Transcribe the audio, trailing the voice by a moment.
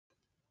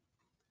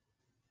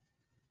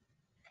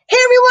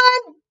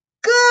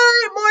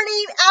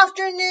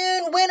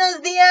afternoon, buenos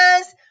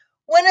dias,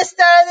 buenas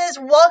tardes.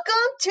 Welcome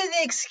to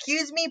the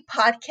Excuse Me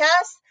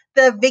podcast,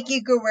 the Vicky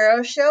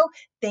Guerrero Show.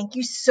 Thank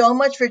you so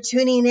much for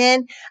tuning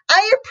in.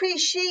 I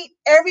appreciate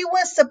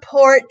everyone's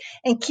support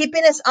and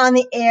keeping us on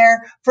the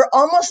air for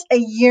almost a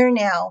year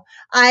now.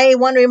 I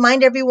want to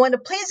remind everyone to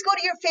please go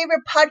to your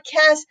favorite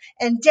podcast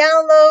and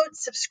download,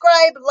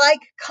 subscribe, like,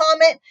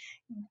 comment.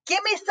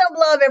 Give me some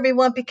love,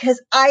 everyone,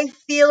 because I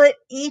feel it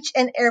each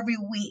and every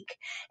week.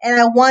 And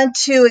I want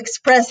to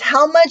express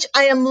how much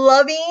I am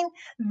loving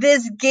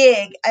this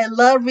gig. I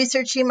love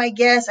researching my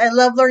guests. I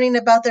love learning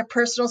about their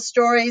personal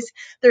stories,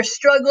 their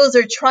struggles,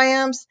 their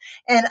triumphs.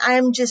 And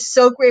I'm just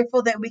so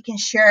grateful that we can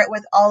share it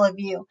with all of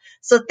you.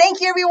 So thank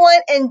you, everyone.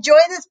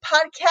 Enjoy this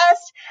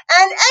podcast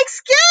and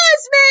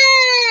excuse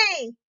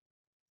me.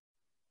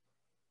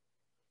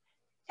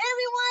 Hey,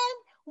 everyone.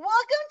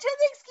 Welcome to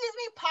the Excuse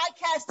Me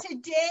podcast.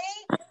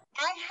 Today,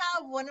 I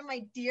have one of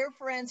my dear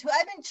friends who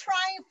I've been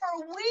trying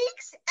for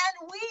weeks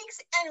and weeks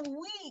and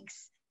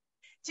weeks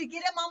to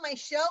get him on my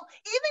show.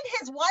 Even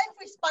his wife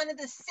responded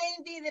the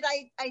same day that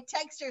I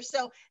text her.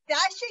 So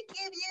that should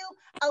give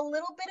you a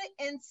little bit of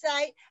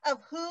insight of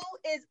who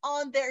is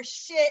on their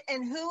shit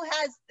and who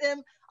has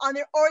them on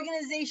their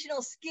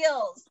organizational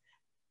skills.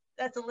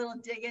 That's a little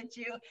dig at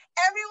you.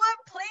 Everyone,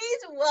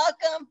 please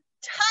welcome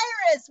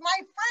Tyrus, my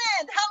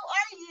friend. How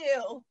are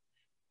you?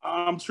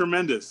 I'm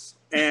tremendous,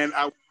 and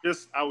I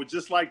would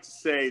just like to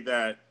say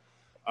that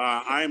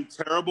I am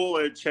terrible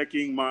at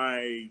checking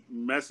my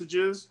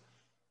messages.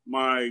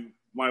 My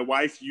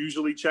wife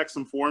usually checks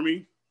them for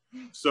me,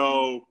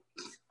 so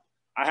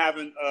I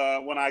haven't.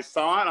 When I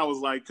saw it, I was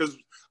like, because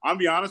I'll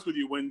be honest with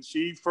you, when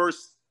she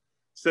first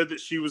said that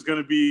she was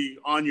going to be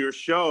on your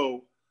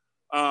show,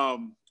 I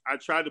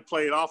tried to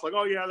play it off like,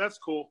 oh yeah, that's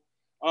cool.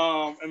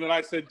 And then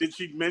I said, did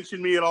she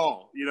mention me at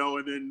all? You know,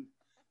 and then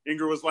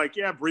Ingrid was like,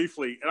 yeah,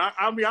 briefly. And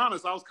I'll be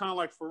honest, I was kind of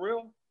like, for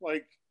real?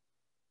 Like,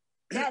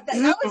 yeah,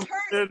 that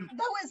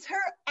was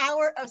her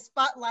hour of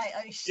spotlight.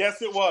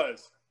 Yes, it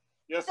was.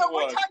 Yes, so it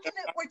was.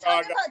 We're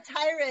talking about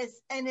Tyrus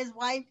and his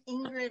wife,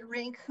 Ingrid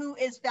Rink, who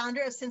is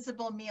founder of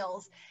Sensible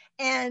Meals.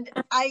 And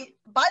by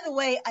the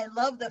way, I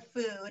love the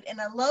food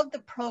and I love the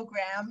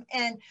program.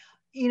 And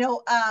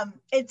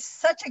it's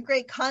such a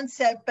great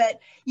concept, but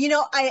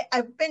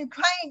I've been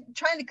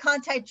trying to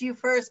contact you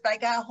first, but I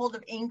got a hold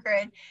of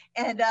Ingrid,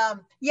 and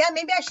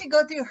maybe I should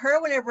go through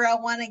her whenever I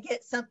want to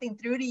get something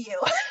through to you.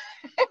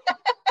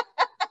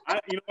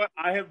 You know what?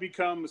 I have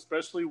become,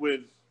 especially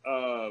with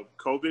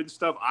COVID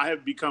stuff, I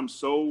have become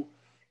so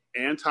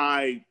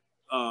anti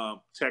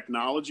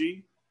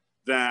technology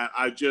that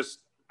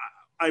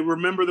I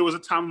remember there was a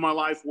time in my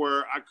life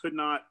where I could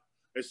not.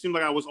 It seemed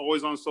like I was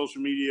always on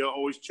social media,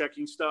 always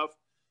checking stuff.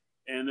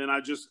 And then I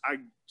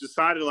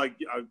decided, like,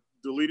 I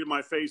deleted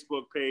my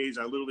Facebook page.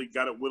 I literally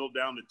got it whittled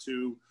down to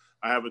 2.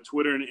 I have a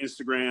Twitter and an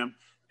Instagram,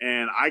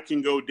 and I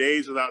can go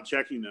days without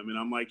checking them. And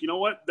I'm like, you know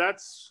what?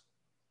 That's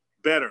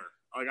better.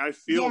 Like, I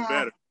feel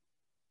better.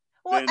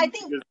 Well, I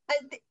think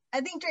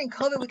during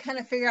COVID, we kind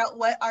of figure out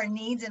what our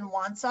needs and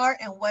wants are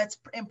and what's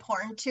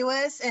important to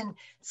us. And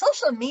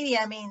social media,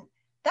 I mean,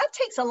 that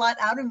takes a lot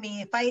out of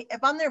me.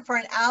 If I'm there for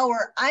an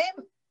hour, I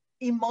am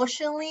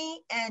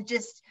emotionally and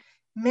just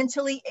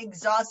mentally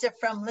exhausted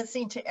from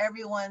listening to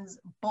everyone's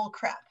bull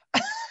crap.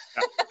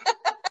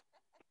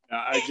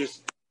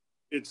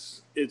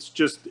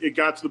 It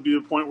got to be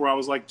the point where I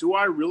was like, do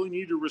I really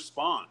need to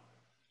respond?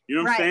 You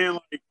know what I'm saying?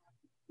 Like,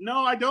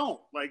 no, I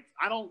don't. Like,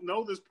 I don't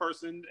know this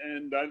person,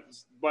 and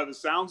by the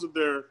sounds of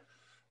their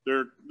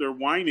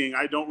whining,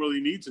 I don't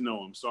really need to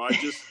know them. So I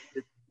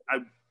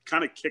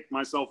kind of kicked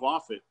myself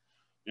off it,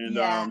 and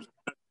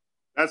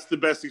that's the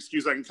best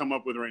excuse I can come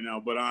up with right now.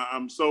 But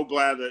I'm so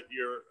glad that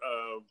you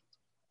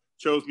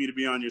chose me to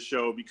be on your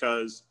show,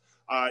 because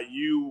a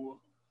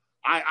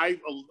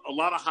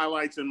lot of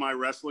highlights in my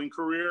wrestling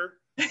career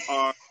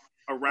are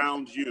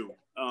around you.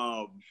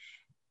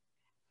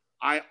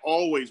 I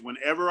always,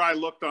 whenever I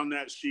looked on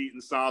that sheet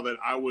and saw that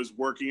I was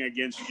working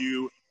against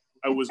you,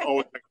 I was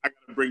always like, I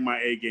gotta bring my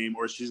A game,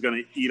 or she's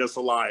gonna eat us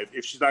alive.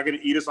 If she's not gonna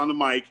eat us on the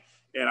mic,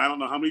 and I don't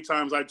know how many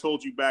times I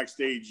told you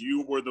backstage,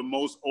 you were the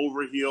most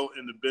over heel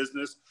in the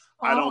business.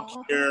 Oh.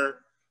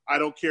 I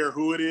don't care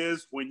who it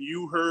is. When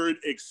you heard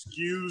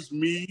 "excuse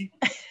me,"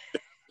 the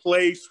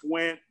place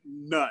went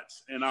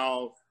nuts. And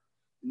I'll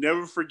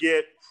never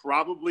forget,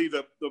 probably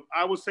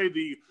I would say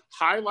the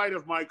highlight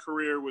of my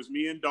career was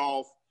me and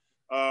Dolph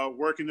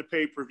working the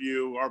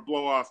pay-per-view, our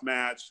blow-off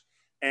match.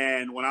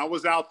 And when I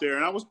was out there,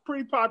 and I was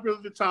pretty popular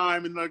at the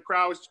time, and the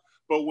crowd was,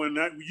 but when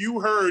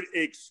you heard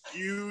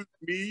 "excuse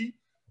me,"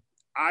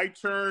 I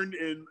turned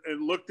and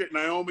looked at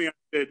Naomi and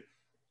said,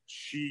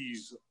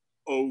 she's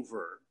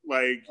over.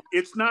 Like,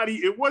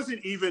 it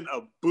wasn't even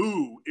a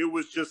boo. It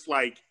was just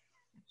like,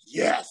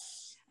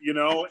 yes, you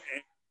know?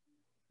 And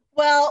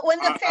well, when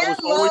the fan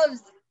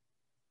loves.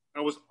 I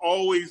was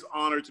always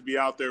honored to be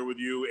out there with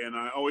you, and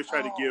I always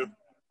try to give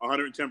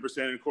 110%.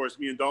 And of course,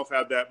 me and Dolph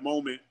had that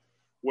moment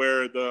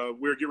where we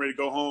were getting ready to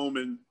go home,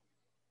 and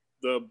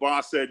the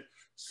boss said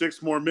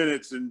 6 more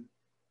minutes, and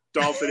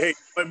Dolph said, hey,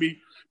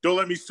 don't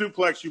let me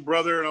suplex you,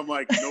 brother. And I'm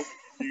like, nope.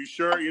 Are you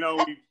sure? You know,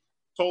 we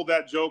told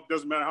that joke.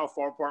 Doesn't matter how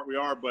far apart we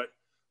are, but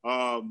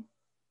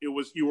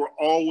you were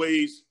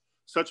always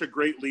such a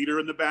great leader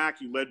in the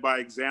back. You led by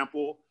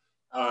example.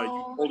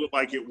 You told it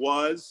like it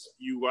was.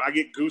 I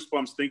get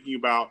goosebumps thinking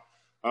about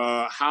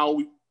how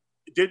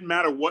it didn't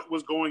matter what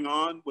was going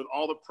on with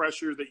all the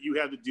pressure that you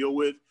had to deal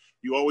with.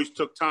 You always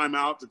took time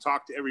out to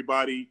talk to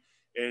everybody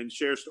and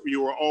share.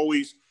 You were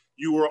always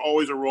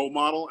a role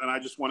model. And I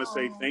just want to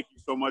say thank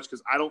you so much,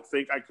 because I don't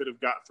think I could have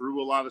got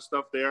through a lot of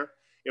stuff there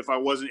if I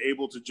wasn't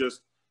able to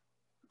just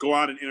go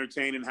out and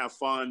entertain and have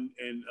fun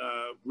and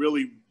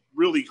really,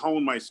 really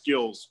hone my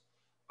skills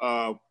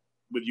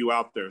with you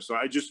out there. So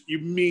you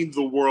mean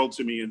the world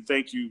to me, and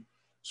thank you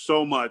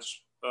so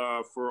much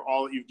for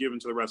all that you've given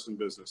to the wrestling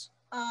business.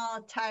 Oh,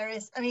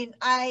 Tyrus. I mean,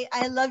 I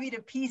love you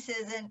to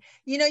pieces. And,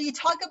 you know, you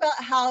talk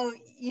about how,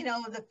 you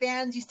know, the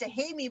fans used to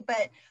hate me,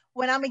 but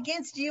when I'm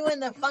against you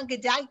and the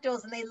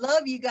Funkadactyls, and they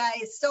love you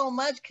guys so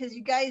much because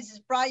you guys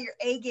just brought your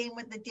A game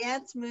with the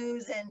dance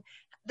moves, and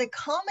the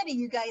comedy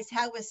you guys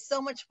had was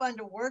so much fun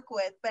to work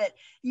with. But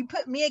you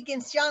put me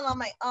against John, I'm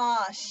like,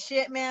 oh,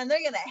 shit, man, they're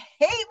going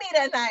to hate me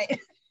tonight.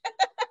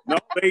 No,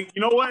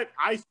 you know what?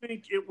 I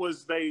think it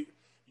was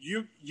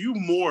you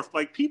morphed.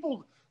 Like,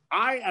 people,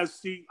 I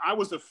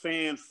was a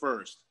fan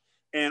first,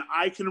 and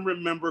I can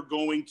remember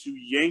going to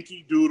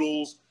Yankee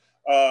Doodle's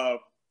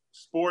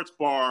sports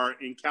bar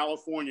in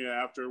California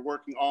after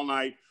working all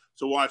night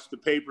to watch the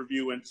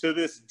pay-per-view. And to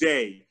this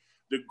day,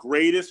 the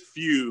greatest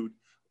feud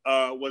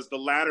was the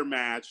ladder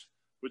match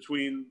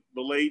between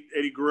the late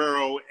Eddie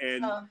Guerrero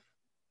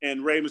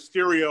and Rey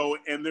Mysterio.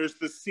 And there's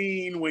the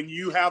scene when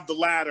you have the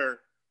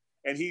ladder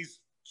and he's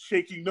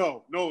shaking,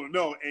 no,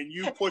 and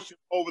you push him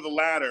over the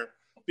ladder.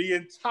 The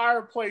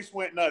entire place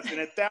went nuts. And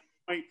at that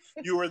point,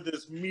 you were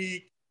this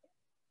meek,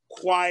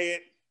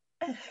 quiet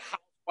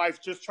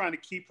housewife just trying to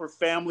keep her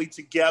family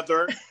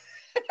together.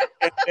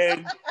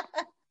 And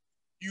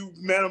you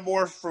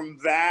metamorphed from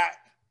that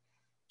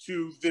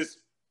to this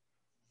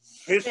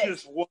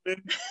vicious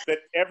woman that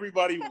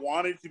everybody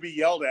wanted to be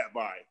yelled at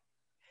by.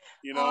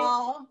 You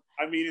know?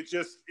 I mean,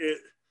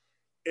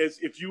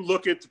 if you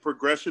look at the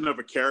progression of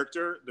a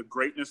character, the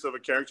greatness of a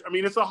character, I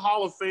mean, it's a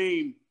Hall of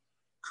Fame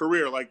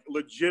career, like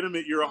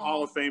legitimate, you're a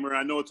Hall of Famer.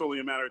 I know it's only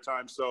a matter of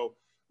time. So,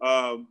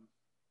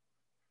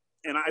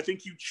 and I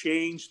think you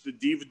changed the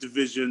Diva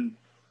division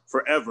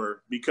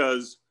forever,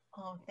 because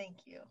thank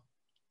you.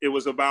 It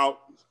was about,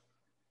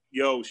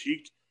 you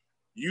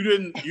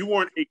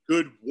weren't a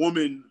good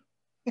woman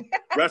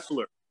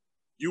wrestler.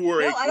 You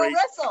were I don't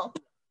wrestle.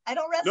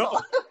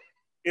 No,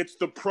 it's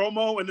the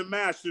promo and the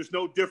match. There's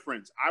no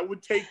difference. I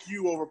would take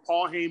you over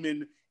Paul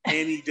Heyman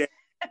any day.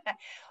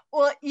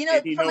 Well, you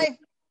know,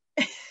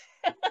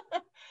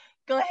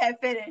 go ahead,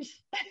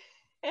 finish.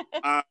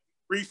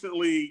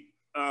 Recently,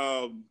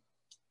 him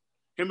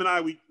and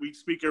I, we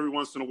speak every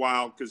once in a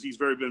while because he's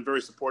been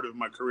very supportive of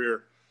my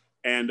career.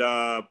 And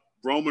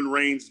Roman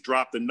Reigns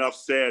dropped enough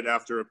said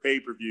after a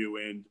pay-per-view,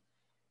 and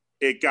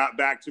it got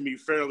back to me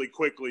fairly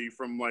quickly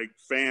from like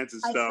fans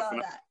and stuff. I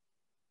saw that.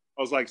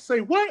 I was like,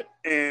 say what?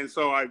 And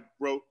so I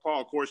wrote,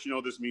 Paul, of course, you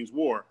know, this means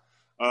war.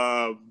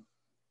 So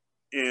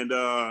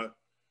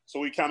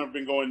we kind of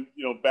been going,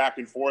 you know, back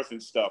and forth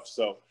and stuff.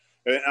 So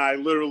and I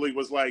literally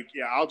was like,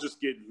 yeah, I'll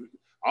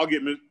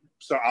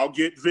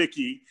get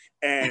Vicky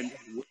and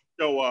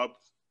show up.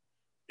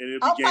 And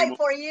I'll fight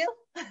for you.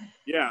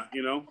 Yeah,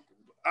 you know,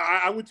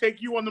 I would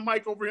take you on the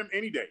mic over him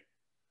any day.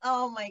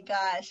 Oh my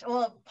gosh.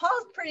 Well,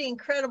 Paul's pretty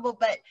incredible,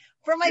 but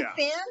for my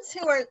fans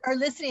who are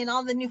listening,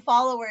 all the new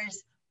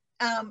followers,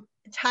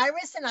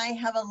 Tyrus and I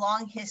have a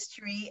long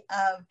history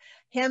of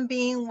him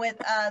being with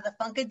the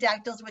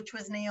Funkadactyls, which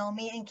was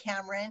Naomi and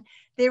Cameron.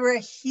 They were a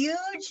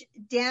huge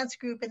dance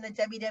group in the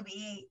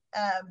WWE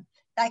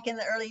back in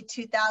the early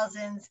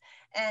 2000s,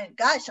 and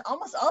gosh,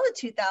 almost all the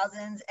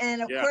 2000s.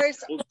 And of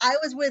course, I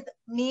was with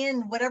me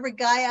and whatever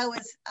guy I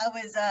was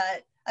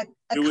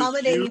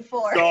accommodating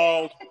for.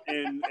 Dolph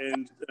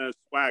and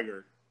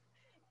Swagger.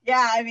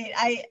 Yeah, I mean,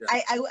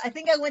 I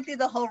think I went through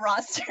the whole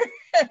roster,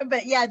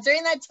 but yeah,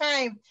 during that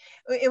time,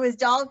 it was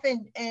Dolph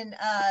and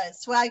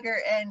Swagger,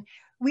 and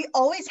we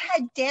always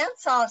had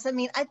dance-offs. I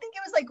mean, I think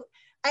it was like,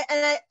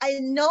 I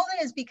know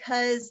that it's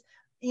because,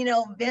 you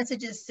know, Vince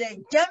would just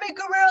say, Demi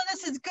Guerrero,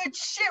 this is good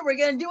shit, we're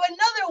going to do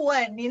another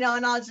one, you know,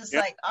 and I was just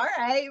like, all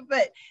right,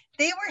 but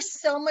they were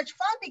so much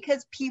fun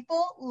because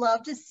people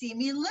love to see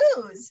me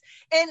lose.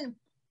 And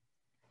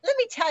let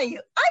me tell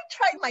you, I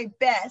tried my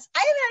best.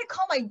 I even had to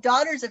call my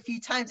daughters a few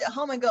times at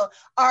home and go,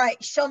 all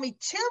right, show me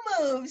 2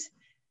 moves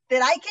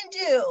that I can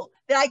do,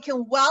 that I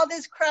can wow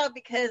this crowd,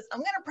 because I'm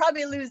going to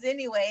probably lose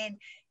anyway. And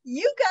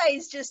you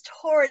guys just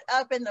tore it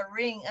up in the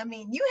ring. I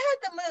mean, you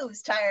had the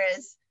moves,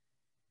 Tyrus.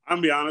 I'm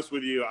going to be honest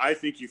with you. I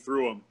think you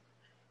threw them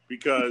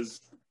because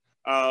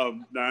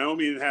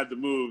Naomi had the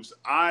moves.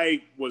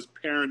 I was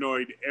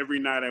paranoid every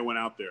night I went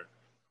out there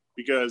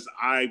because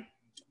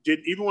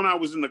even when I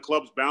was in the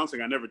clubs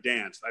bouncing, I never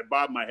danced. I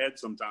bobbed my head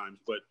sometimes,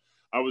 but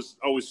I was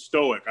always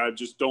stoic. I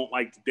just don't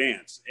like to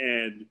dance.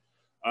 And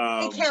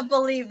I can't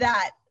believe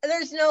that.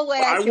 There's no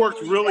way. I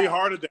worked really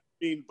hard at that.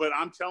 I mean, but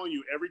I'm telling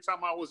you, every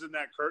time I was in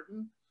that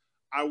curtain,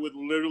 I would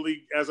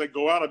literally, as I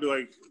go out, I'd be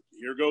like,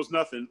 "Here goes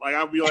nothing." Like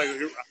I'd be like,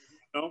 you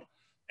know.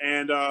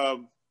 And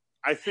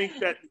I think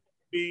that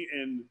me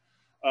and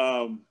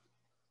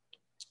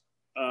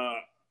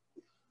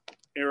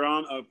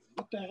Aaron,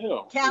 what the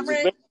hell?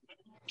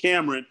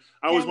 Cameron.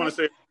 I always want to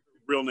say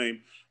real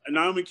name. And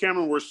Naomi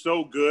Cameron were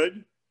so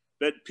good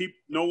that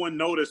no one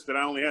noticed that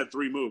I only had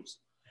 3 moves.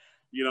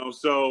 You know,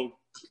 so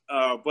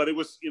but it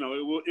was, you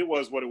know, it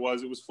was what it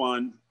was. It was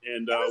fun,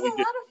 and it was a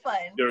lot of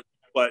fun.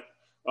 But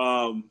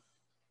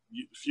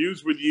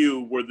feuds with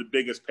you were the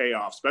biggest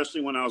payoff,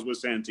 especially when I was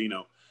with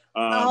Santino.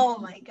 Oh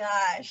my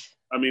gosh!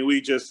 I mean,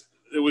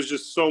 it was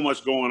just so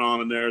much going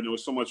on in there, and there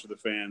was so much for the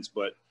fans.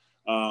 But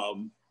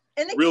and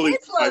the really,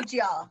 kids loved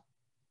y'all.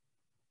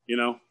 You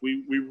know,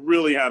 we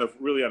really had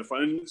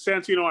fun, and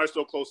Santino and I are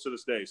still close to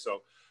this day.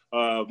 So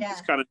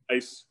it's kind of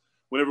nice.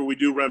 Whenever we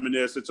do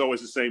reminisce, it's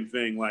always the same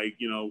thing. Like,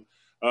 you know,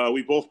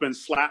 we've both been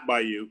slapped by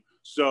you.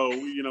 So,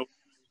 you know,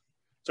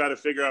 try to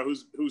figure out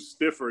who's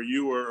stiffer,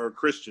 you or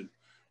Christian.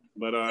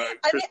 But I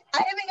even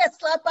got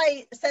slapped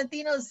by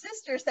Santino's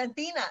sister,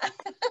 Santina.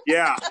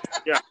 Yeah.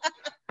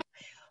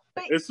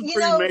 But, it's a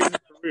pretty amazing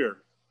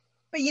career.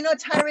 But, you know,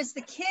 Tyrus,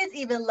 the kids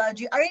even loved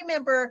you. I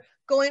remember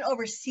going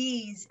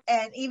overseas,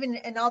 and even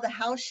in all the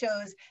house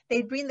shows,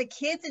 they'd bring the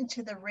kids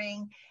into the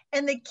ring,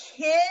 and the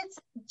kids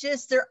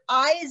just, their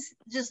eyes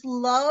just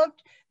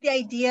loved the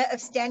idea of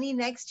standing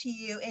next to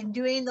you and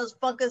doing those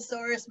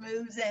Funkasaurus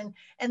moves,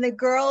 and the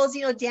girls,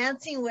 you know,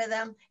 dancing with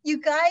them.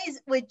 You guys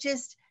would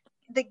just,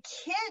 the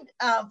kid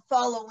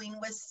following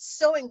was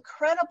so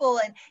incredible.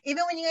 And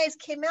even when you guys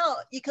came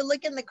out, you could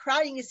look in the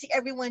crowd and you could see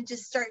everyone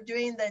just start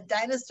doing the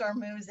dinosaur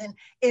moves, and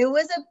it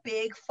was a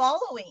big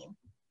following.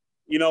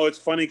 You know, it's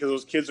funny because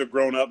those kids are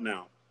grown up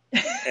now,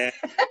 and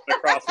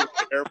across the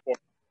airport,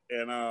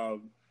 and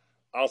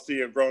I'll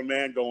see a grown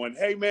man going,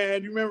 "Hey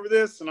man, you remember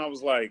this?" And I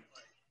was like,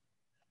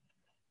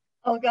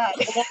 "Oh God."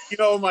 You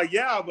know, I'm like,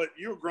 "Yeah, but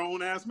you're a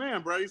grown ass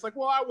man, bro." He's like,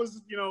 "Well, I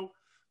was, you know,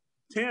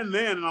 10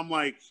 then," and I'm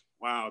like,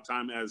 "Wow,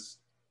 time has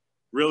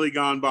really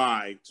gone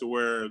by to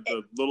where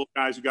the little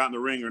guys who got in the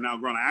ring are now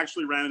grown." I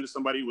actually ran into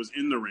somebody who was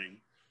in the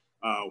ring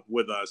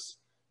with us,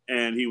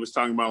 and he was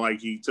talking about, like,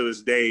 he, to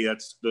this day,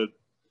 that's the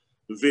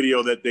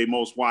video that they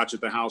most watch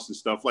at the house and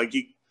stuff. Like,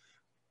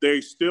 I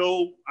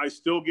still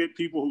get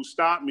people who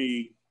stop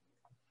me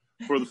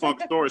for the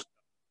Funkasaurus,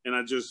 and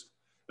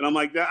I'm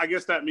like, that, I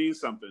guess that means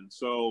something.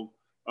 So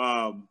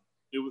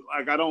it was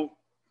like,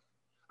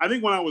 I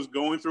think when I was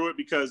going through it,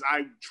 because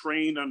I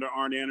trained under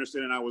Arn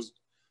Anderson and I was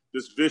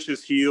this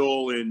vicious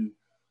heel and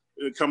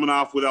coming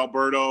off with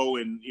Alberto,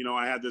 and, you know,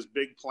 I had this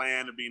big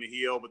plan of being a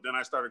heel, but then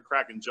I started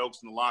cracking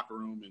jokes in the locker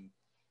room,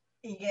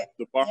 and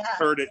the bar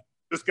heard it.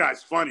 This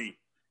guy's funny.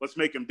 Let's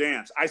make him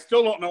dance. I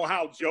still don't know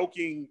how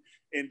joking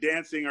and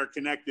dancing are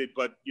connected,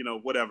 but, you know,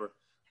 whatever.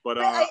 But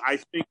I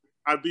think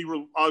I'll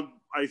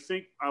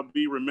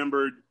be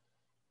remembered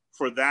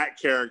for that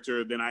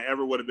character than I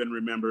ever would have been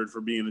remembered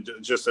for being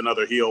just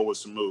another heel with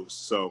some moves.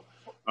 So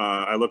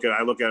I look at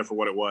it for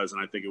what it was,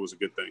 and I think it was a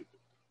good thing.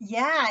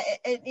 Yeah,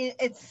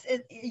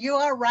 you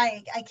are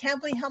right. I can't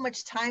believe how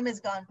much time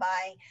has gone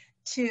by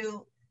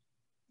to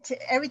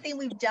everything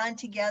we've done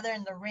together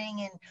in the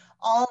ring, and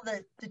all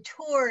the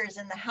tours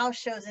and the house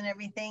shows and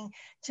everything,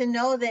 to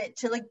know that,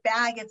 to look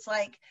back, it's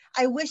like,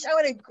 I wish I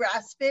would have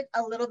grasped it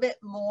a little bit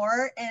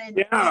more and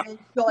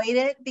enjoyed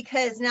it,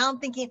 because now I'm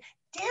thinking,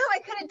 damn, I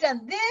could have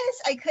done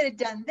this, I could have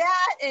done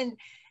that. And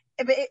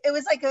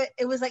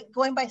it was like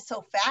going by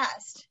so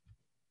fast.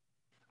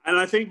 And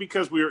I think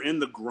because we were in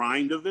the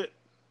grind of it,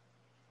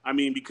 I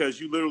mean,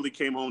 because you literally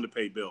came home to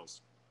pay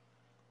bills,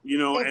 you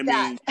know, if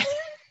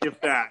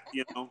that,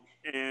 you know.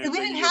 And we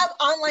didn't have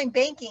online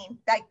banking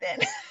back then.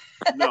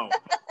 No.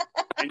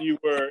 And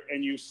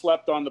you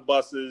slept on the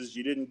buses.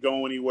 You didn't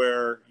go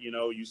anywhere, you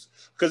know,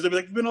 because they'd be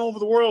like, "You've been all over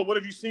the world. What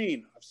have you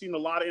seen?" I've seen a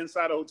lot of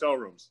inside of hotel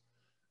rooms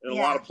and a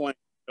lot of planes,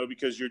 you know,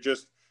 because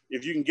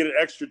if you can get an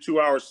extra 2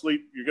 hours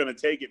sleep, you're going to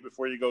take it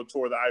before you go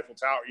tour the Eiffel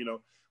Tower. You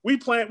know, we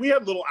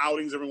had little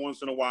outings every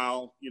once in a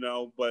while, you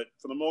know, but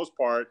for the most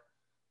part,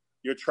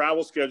 your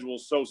travel schedule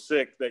is so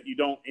sick that you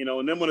don't, you know,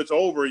 and then when it's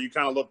over, you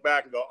kind of look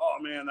back and go, "Oh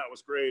man, that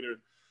was great." Or,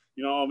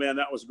 you know, "Oh man,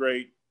 that was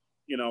great."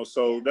 You know,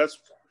 so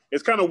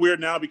it's kind of weird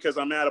now, because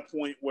I'm at a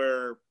point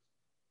where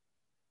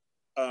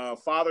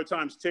Father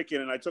Time's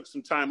ticking, and I took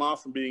some time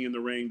off from being in the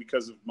ring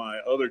because of my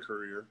other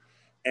career.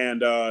 And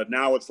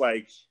now it's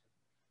like,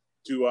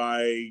 do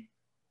I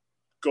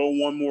go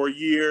one more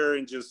year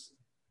and just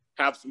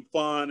have some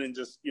fun and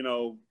just, you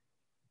know,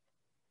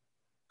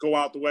 go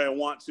out the way I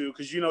want to?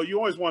 Because, you know, you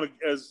always want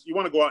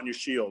to go out in your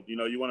shield. You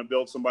know, you want to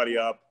build somebody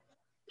up,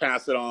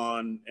 pass it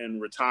on,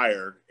 and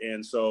retire.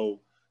 And so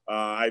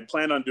I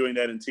planned on doing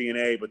that in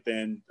TNA, but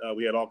then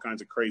we had all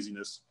kinds of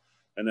craziness.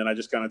 And then I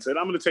just kind of said,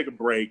 I'm going to take a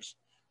break.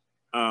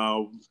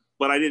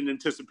 But I didn't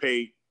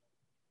anticipate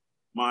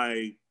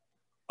my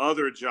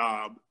other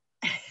job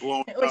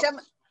blowing Which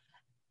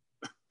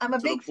I'm a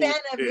big fan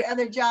of your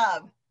other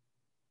job.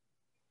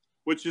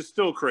 which is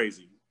still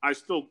crazy. I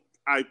still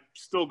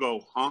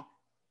go, huh?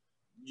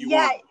 You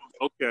Yeah. want?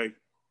 Okay.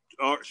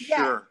 Yeah.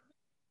 Sure.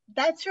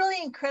 That's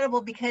really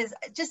incredible, because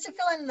just to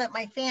fill in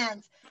my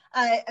fans,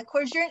 of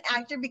course, you're an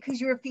actor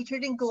because you were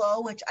featured in Glow,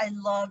 which I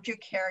loved your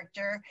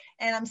character.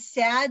 And I'm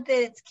sad that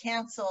it's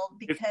canceled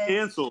because. It's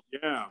canceled,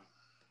 yeah.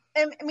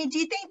 I mean, do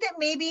you think that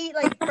maybe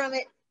like from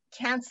it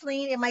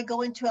canceling, it might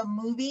go into a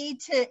movie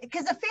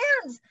because the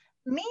fans,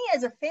 me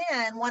as a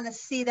fan, want to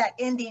see that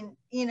ending,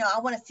 I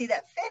want to see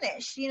that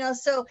finish,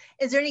 so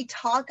is there any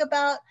talk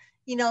about,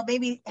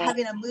 maybe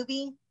having a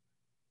movie?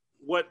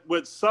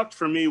 What sucked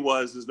for me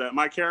is that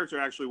my character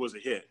actually was a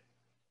hit,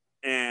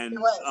 and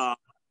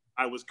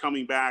I was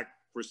coming back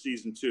for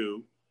season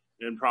 2,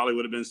 and probably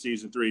would have been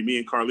season 3. Me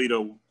and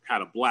Carlito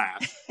had a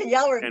blast.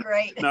 Y'all were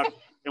great.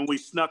 And we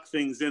snuck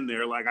things in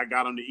there, like I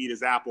got him to eat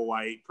his apple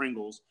while I ate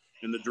Pringles,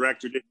 and the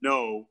director didn't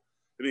know,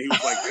 and then he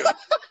was like,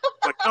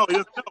 no, he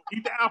doesn't know.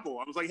 Eat the apple.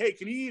 I was like, hey,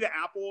 can you eat an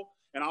apple?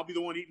 And I'll be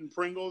the one eating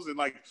Pringles, and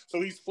so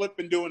he's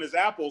flipping doing his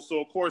apple. So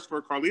of course,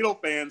 for Carlito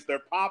fans,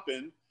 they're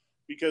popping.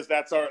 Because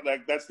that's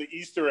the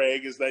Easter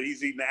egg, is that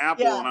he's eating the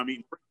apple and I'm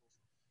eating Pringles.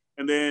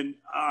 And then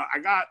I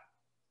got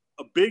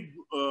a big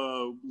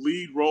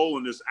lead role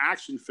in this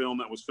action film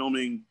that was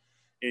filming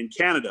in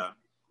Canada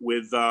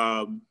with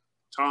Tom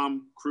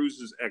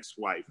Cruise's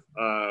ex-wife.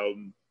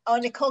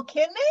 Nicole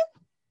Kidman?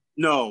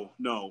 No,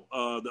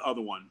 the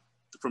other one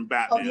from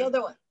Batman. Oh, the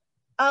other one.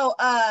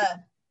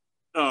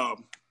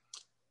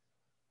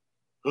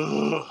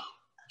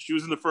 She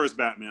was in the first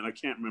Batman. I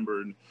can't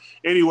remember.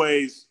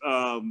 Anyways.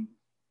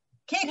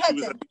 Kate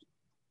Hudson.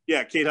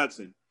 Kate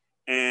Hudson.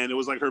 And it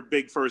was like her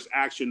big first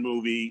action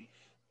movie.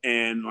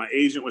 And my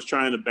agent was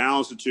trying to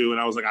balance the two. And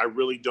I was like, I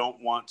really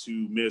don't want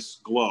to miss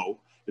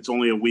Glow. It's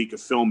only a week of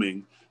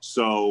filming.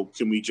 So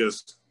can we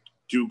just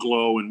do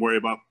Glow and worry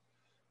about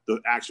the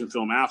action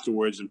film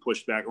afterwards, and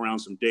push back around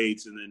some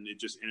dates? And then it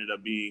just ended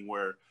up being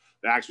where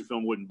the action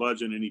film wouldn't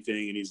budge on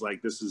anything. And he's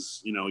like, this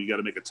is, you got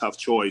to make a tough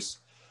choice.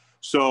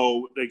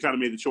 So they kind of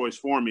made the choice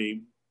for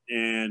me.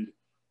 And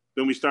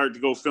then we started to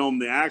go film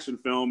the action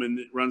film, and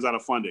it runs out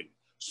of funding.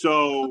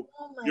 So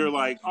you're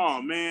like,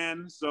 oh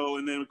man. So,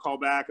 and then we call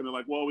back and they're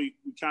like, well, we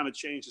kind of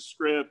changed the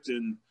script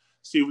and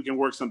see if we can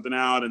work something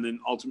out. And then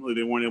ultimately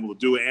they weren't able to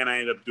do it. And I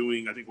ended up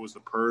doing, I think it was The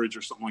Purge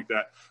or something like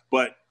that.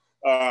 But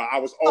I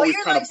was always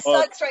your life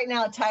sucks right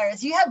now,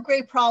 Tyrus. You have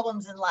great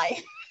problems in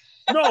life.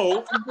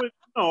 No,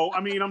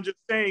 I mean, I'm just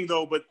saying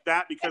though, but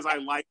that because I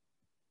like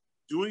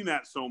doing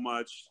that so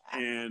much,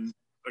 and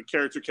a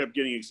character kept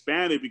getting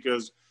expanded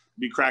because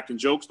be cracking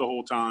jokes the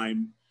whole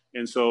time,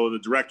 and so the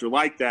director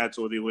liked that,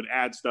 so they would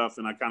add stuff,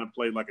 and I kind of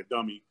played like a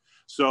dummy,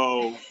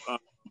 so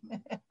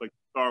like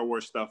Star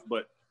Wars stuff.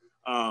 But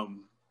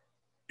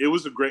it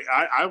was a great.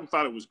 I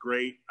thought it was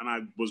great, and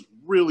I was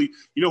really,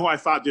 who I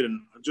thought did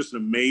just an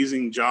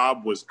amazing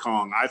job was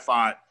Kong. I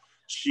thought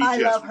I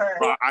love her.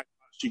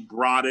 She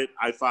brought it.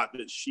 I thought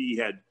that she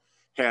had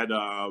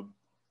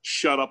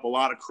shut up a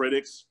lot of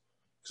critics.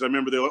 Because I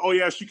remember they were like, oh,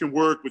 yeah, she can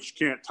work, but she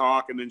can't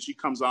talk. And then she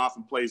comes off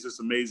and plays this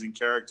amazing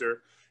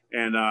character.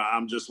 And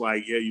I'm just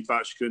like, yeah, you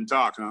thought she couldn't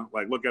talk, huh?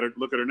 Like, look at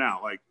her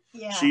now. Like,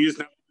 she is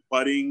now a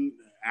budding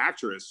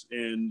actress.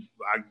 And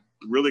I'm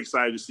really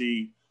excited to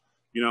see,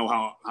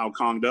 how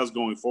Kong does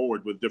going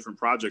forward with different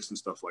projects and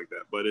stuff like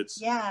that. But it's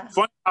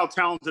fun how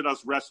talented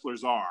us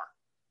wrestlers are.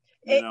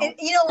 When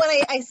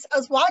I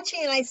was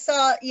watching and I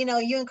saw, you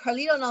and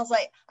Carlito, and I was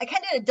like, I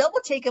kind of did a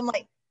double take. I'm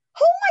like,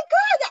 oh my God,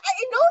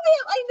 I know them.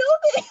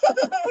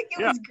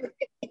 It was great.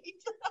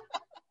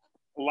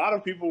 A lot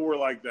of people were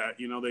like that.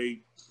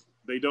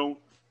 They don't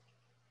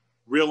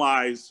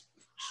realize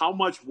how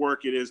much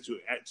work it is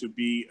to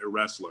be a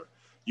wrestler.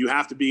 You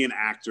have to be an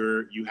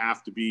actor. You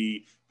have to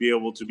be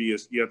able to be.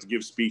 You have to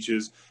give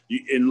speeches.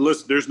 And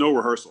listen, there's no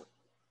rehearsal.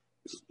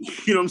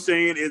 You know what I'm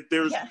saying?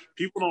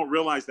 People don't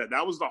realize that.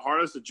 That was the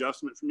hardest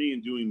adjustment for me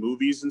in doing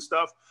movies and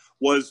stuff,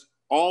 was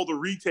all the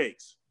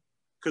retakes.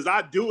 Because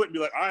I'd do it and be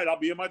like, all right, I'll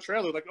be in my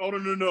trailer. Like, oh,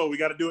 no, we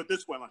got to do it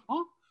this way. I'm like,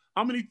 huh?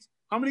 How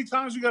many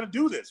times we got to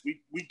do this?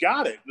 We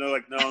got it. And they're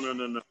like,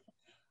 no.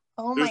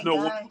 Oh, There's no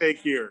God. one take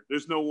here.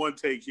 There's no one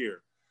take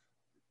here.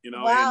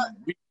 Wow.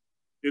 And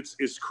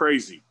it's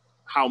crazy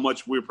how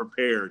much we're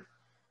prepared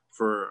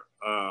for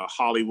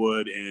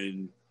Hollywood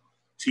and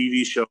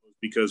TV shows,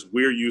 because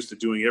we're used to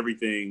doing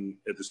everything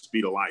at the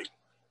speed of light.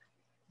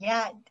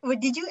 Yeah.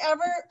 Did you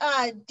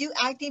ever do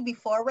acting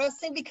before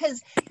wrestling?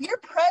 Because your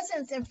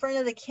presence in front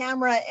of the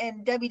camera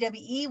in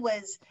WWE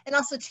and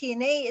also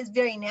TNA is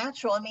very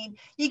natural. I mean,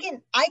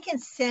 I can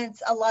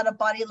sense a lot of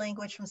body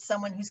language from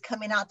someone who's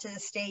coming out to the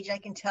stage. I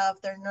can tell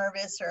if they're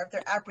nervous or if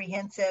they're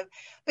apprehensive,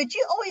 but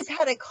you always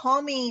had a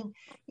calming,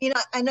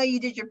 I know you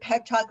did your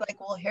pep talk,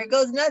 like, well, here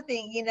goes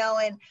nothing,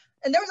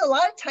 and there was a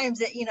lot of times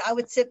that, I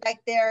would sit back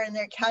there and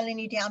they're counting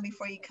you down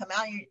before you come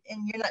out,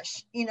 and you're not,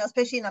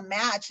 especially in a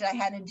match that I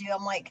had to do.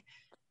 I'm like,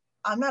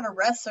 I'm not a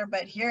wrestler,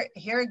 but here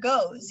it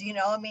goes,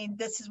 I mean,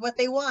 this is what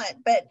they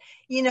want. But,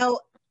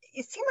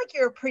 it seemed like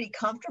you were pretty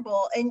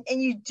comfortable, and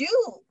you do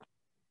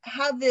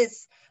have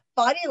this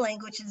body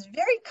language is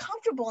very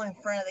comfortable in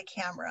front of the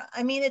camera.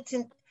 I mean,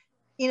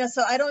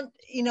 So I don't,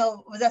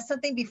 was that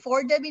something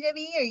before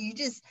WWE, or you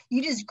just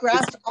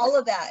grasped all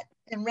of that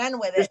and ran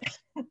with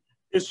it?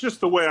 It's just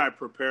the way I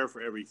prepare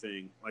for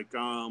everything. Like,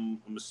 I'm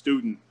a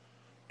student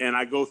and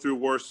I go through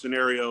worst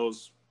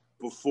scenarios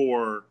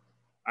before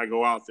I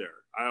go out there.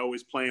 I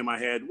always play in my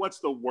head, what's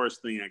the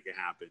worst thing that can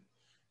happen?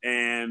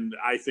 And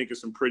I think of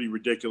some pretty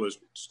ridiculous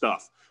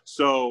stuff.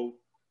 So,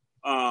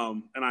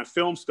 and I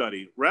film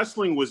study.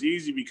 Wrestling was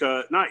easy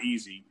because, not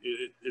easy,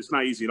 it's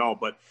not easy at all,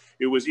 but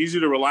it was easy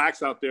to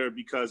relax out there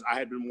because I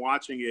had been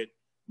watching it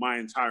my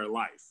entire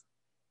life.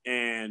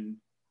 And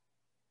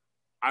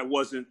I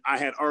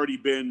had already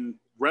been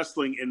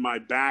wrestling in my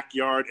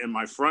backyard and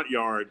my front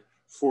yard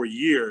for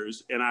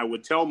years. And I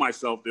would tell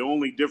myself the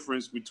only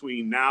difference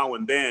between now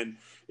and then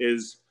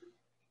is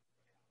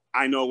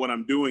I know what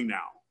I'm doing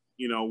now,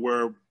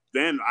 where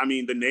then, I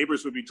mean, the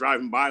neighbors would be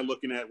driving by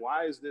looking at,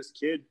 why is this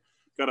kid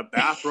got a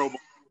bathrobe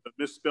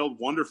misspelled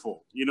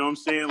wonderful? You know what I'm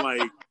saying?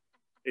 Like,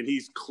 and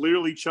he's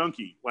clearly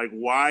chunky. Like,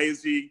 why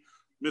is he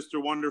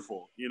Mr.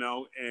 Wonderful?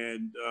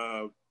 And,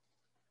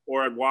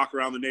 or I'd walk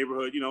around the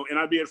neighborhood, and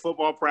I'd be at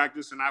football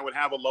practice and I would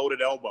have a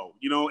loaded elbow.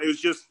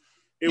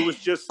 It was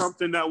just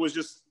something that was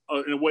just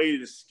in a way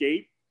to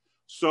escape.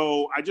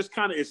 So I just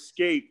kind of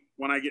escape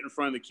when I get in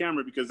front of the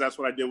camera because that's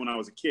what I did when I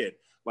was a kid.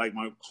 Like,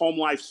 my home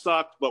life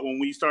sucked, but when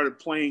we started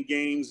playing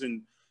games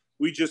and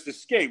we just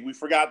escaped, we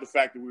forgot the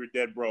fact that we were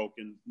dead broke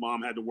and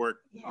mom had to work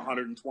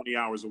 120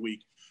 hours a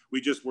week. We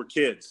just were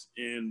kids.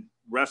 And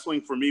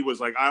wrestling for me was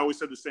like, I always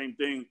said the same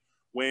thing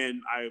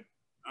when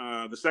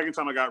the second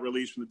time I got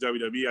released from the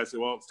WWE, I said,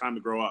 well, it's time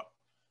to grow up.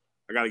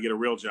 I got to get a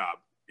real job.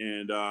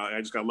 And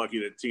I just got lucky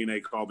that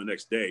TNA called the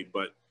next day,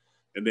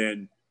 and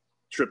then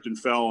tripped and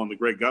fell on the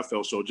Greg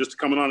Gutfeld show, just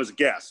coming on as a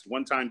guest,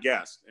 one-time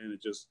guest. And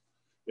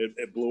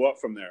it blew up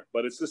from there.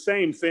 But it's the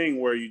same thing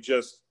where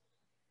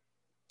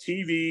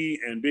TV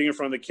and being in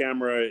front of the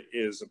camera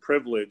is a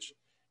privilege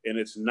and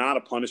it's not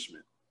a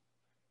punishment.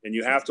 And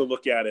you have to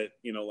look at it,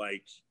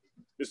 like,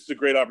 this is a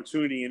great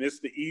opportunity, and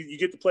you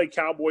get to play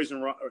Cowboys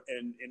and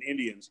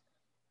Indians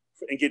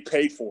and get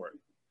paid for it.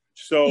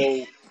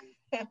 So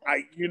what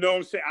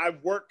I'm saying?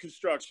 I've worked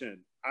construction.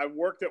 I've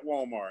worked at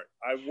Walmart.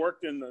 I've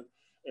worked in the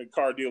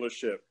car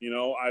dealership.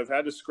 I've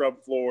had to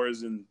scrub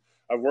floors, and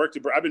I've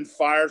been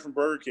fired from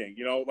Burger King,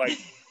 like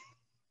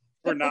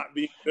for not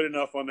being good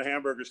enough on the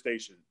hamburger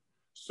station.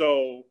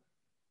 So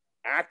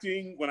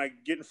acting, when I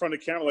get in front of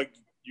the camera, like,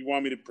 you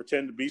want me to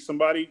pretend to be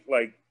somebody,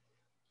 like,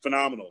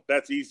 phenomenal.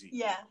 That's easy.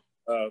 Yeah.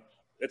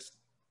 It's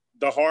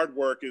the hard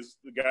work is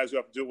the guys who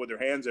have to do it with their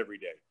hands every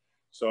day.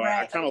 So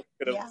right. I kind of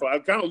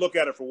look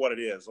at it for what it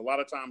is. A lot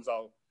of times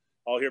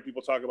I'll hear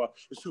people talk about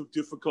it's so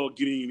difficult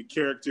getting in a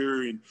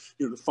character and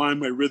to find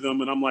my rhythm,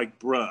 and I'm like,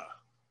 bruh,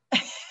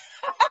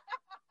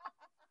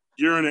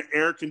 you're in an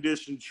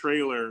air-conditioned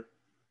trailer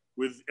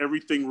with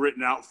everything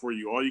written out for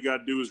you. All you got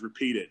to do is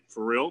repeat it.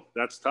 For real?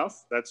 That's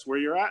tough. That's where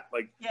you're at.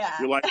 Like,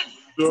 you're like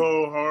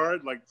so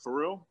hard, like, for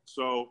real.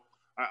 So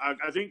I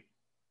think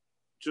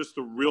just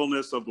the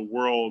realness of the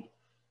world.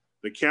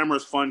 The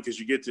camera's fun because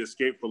you get to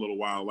escape for a little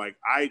while. Like,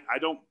 I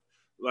don't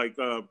like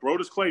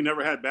Brodus Clay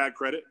never had bad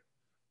credit.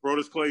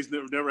 Brodus Clay's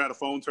never had a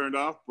phone turned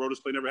off.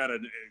 Brodus Clay never had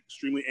an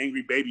extremely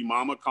angry baby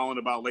mama calling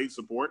about late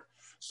support.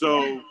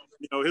 So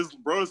his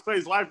Brodus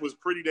Clay's life was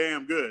pretty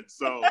damn good.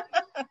 So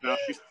I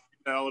used to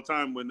do that all the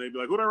time when they'd be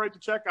like, "Who do I write the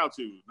check out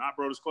to?" Not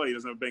Brodus Clay. He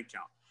doesn't have a bank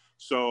account.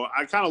 So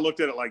I kind of looked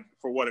at it like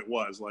for what it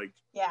was. Like,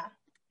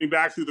 coming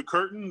back through the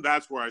curtain,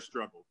 that's where I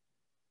struggled.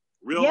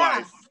 Real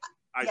life,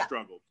 I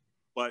struggled.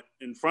 But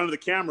in front of the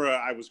camera,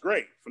 I was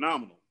great,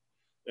 phenomenal.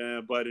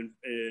 But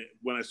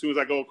as soon as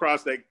I go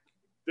across that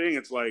thing,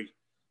 it's like,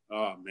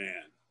 oh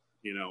man,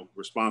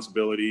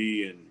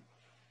 responsibility and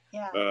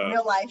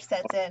real life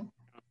sets in,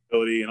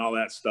 and all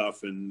that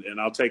stuff, and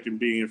I'll take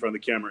being in front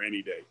of the camera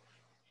any day.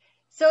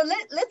 So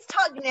let's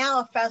talk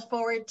now. Fast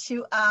forward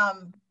to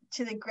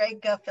the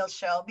Greg Gutfeld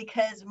show,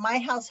 because my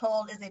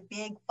household is a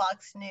big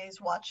Fox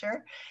News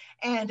watcher,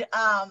 and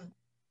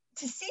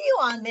to see you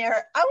on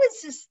there, I'm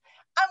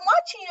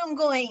watching him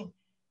going,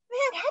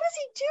 man, how does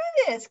he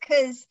do this?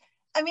 Because,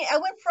 I mean, I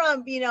went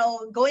from,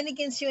 going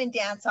against you in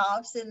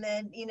dance-offs, and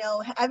then,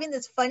 having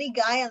this funny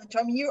guy on the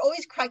drum. You're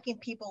always cracking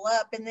people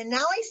up. And then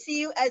now I see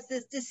you as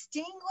this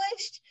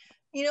distinguished,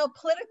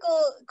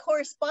 political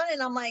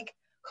correspondent. I'm like,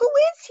 who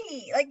is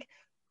he? Like,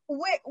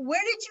 where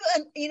did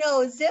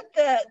you, zip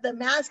the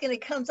mask and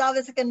it comes off?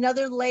 It's like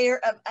another layer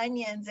of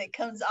onions that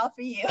comes off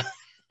of you.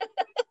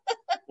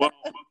 Well,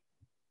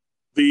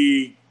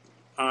 the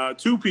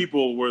two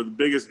people were the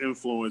biggest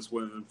influence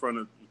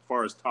as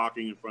far as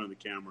talking in front of the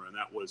camera, and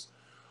that was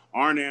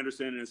Arn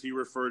Anderson. As he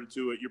referred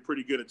to it, you're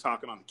pretty good at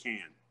talking on the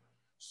can,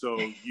 so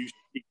you should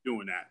keep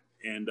doing that.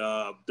 And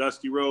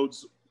Dusty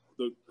Rhodes,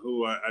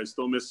 who I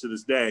still miss to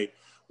this day,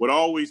 would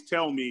always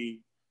tell me,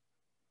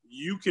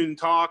 you can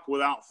talk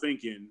without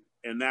thinking,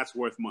 and that's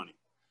worth money.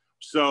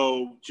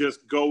 So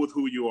just go with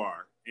who you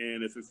are,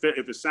 and if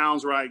it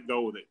sounds right,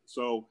 go with it.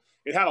 So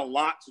it had a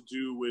lot to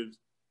do with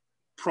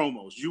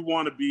promos. You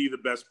want to be the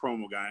best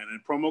promo guy, and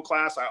in promo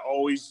class I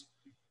always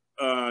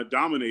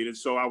dominated.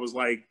 So I was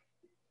like,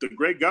 the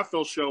Greg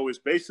Gutfeld show is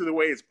basically the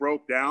way it's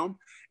broke down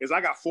is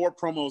I got 4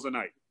 promos a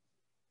night.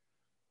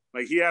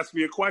 Like he asked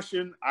me a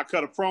question, I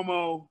cut a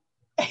promo,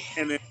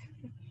 and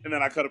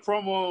then I cut a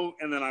promo,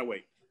 and then I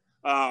wait.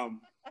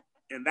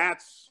 And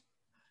that's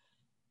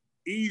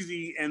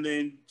easy. And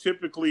then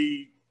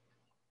typically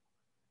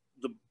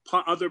the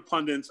other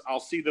pundits, I'll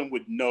see them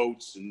with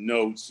notes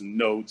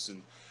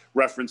and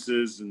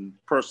references and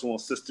personal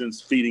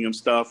assistants feeding them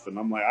stuff. And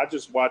I'm like, I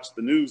just watched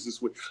the news this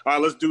week. All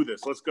right, let's do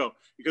this. Let's go.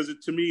 Because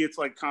to me, it's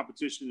like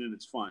competition and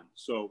it's fun.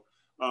 So,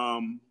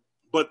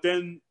 but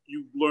then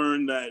you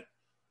learn that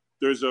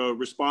there's a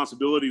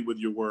responsibility with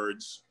your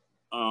words.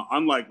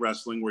 Unlike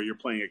wrestling where you're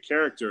playing a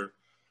character,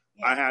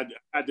 I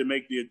had to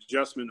make the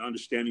adjustment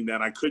understanding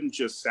that I couldn't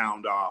just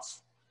sound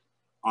off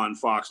on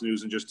Fox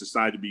News and just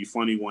decide to be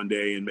funny one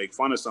day and make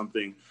fun of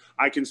something.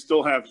 I can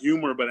still have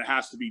humor, but it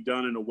has to be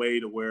done in a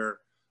way to where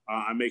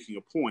I'm making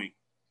a point,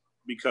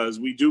 because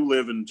we do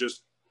live in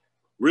just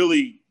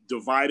really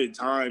divided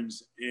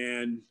times,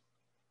 and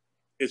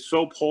it's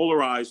so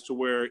polarized to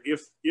where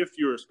if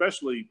you're,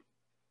 especially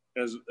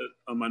as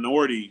a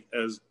minority,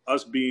 as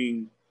us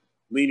being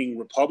leaning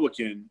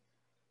Republican,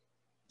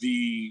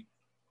 the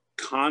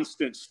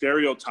constant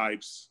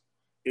stereotypes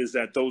is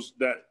that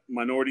that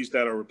minorities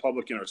that are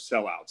Republican are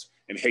sellouts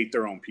and hate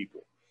their own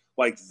people,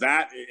 like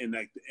that,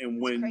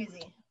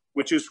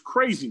 which is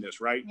craziness,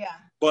 right?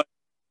 Yeah.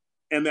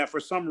 And that for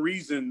some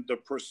reason the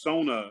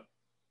persona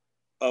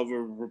of a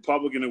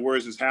Republican who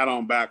wears his hat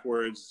on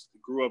backwards,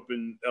 grew up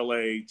in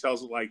LA,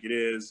 tells it like it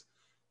is,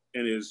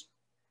 and is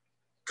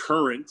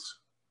current,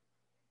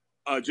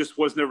 just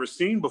was never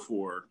seen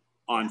before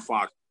on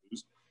Fox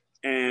News.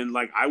 And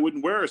like, I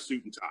wouldn't wear a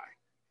suit and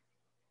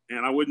tie,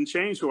 and I wouldn't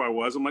change who I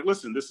was. I'm like,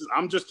 listen,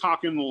 I'm just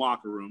talking in the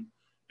locker room.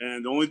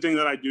 And the only thing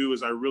that I do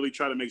is I really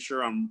try to make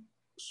sure I'm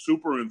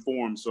super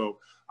informed. So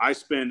I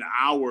spend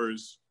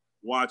hours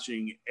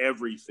watching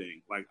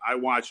everything. Like I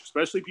watch,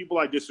 especially people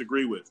I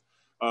disagree with.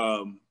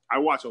 I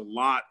watch a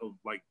lot of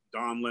like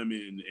Don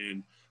Lemon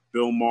and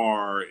Bill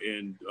Maher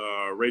and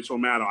Rachel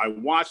Maddow. I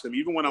watch them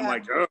even when I'm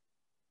like, ugh,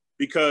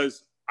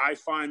 because I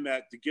find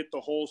that to get the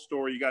whole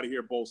story, you got to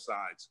hear both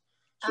sides.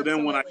 So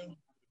Absolutely.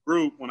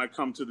 Then when I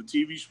come to the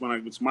TV show,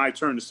 when it's my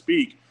turn to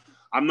speak,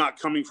 I'm not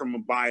coming from a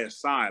biased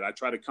side. I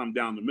try to come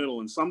down the middle.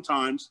 And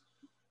sometimes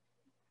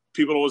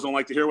people always don't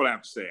like to hear what I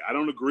have to say. I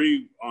don't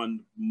agree on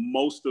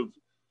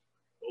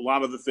a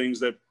lot of the things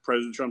that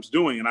President Trump's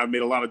doing. And I've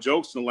made a lot of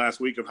jokes in the last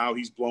week of how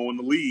he's blowing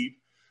the lead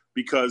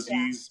because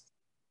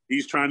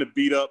he's trying to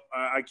beat up.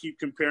 I keep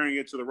comparing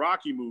it to the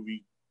Rocky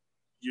movie.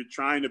 You're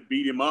trying to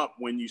beat him up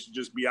when you should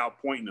just be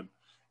out pointing him.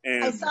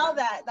 And I saw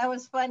that. That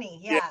was funny.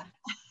 Yeah.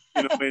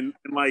 You know, and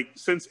like,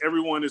 since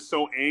everyone is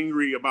so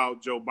angry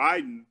about Joe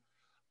Biden,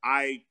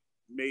 I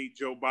made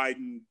Joe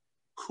Biden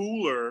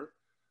cooler,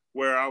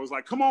 where I was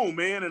like, come on,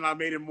 man. And I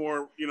made him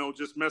more,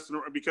 just messing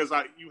around, because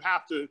I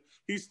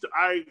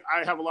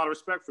have a lot of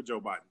respect for Joe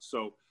Biden.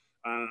 So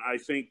I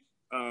think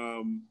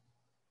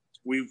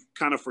we've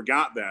kind of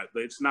forgot that.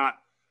 It's not,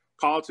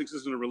 politics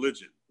isn't a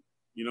religion.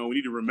 We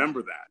need to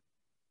remember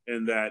that,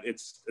 and that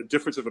it's a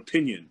difference of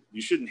opinion.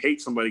 You shouldn't hate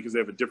somebody because they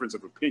have a difference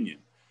of opinion,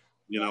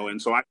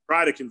 and so I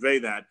try to convey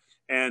that.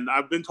 And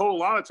I've been told a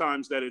lot of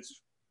times that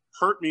it's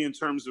hurt me in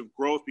terms of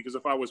growth, because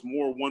if I was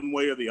more one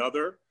way or the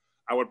other,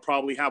 I would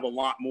probably have a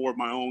lot more of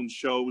my own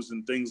shows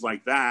and things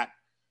like that,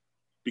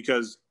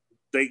 because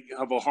they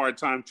have a hard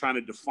time trying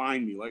to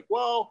define me. Like,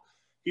 well,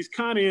 he's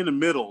kind of in the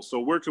middle, so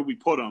where could we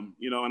put him?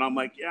 And I'm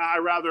like, yeah,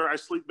 I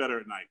sleep better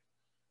at night.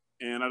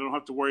 And I don't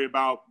have to worry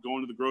about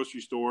going to the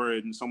grocery store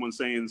and someone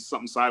saying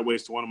something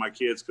sideways to one of my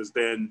kids, because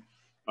then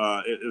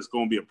it's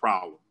going to be a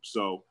problem.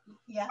 So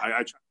I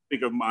try to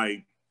think of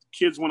my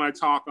kids when I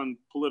talk on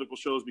political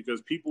shows,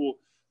 because people,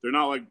 they're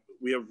not like,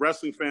 we have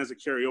wrestling fans that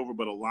carry over,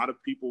 but a lot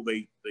of people,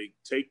 they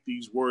take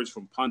these words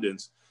from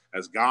pundits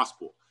as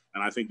gospel.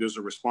 And I think there's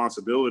a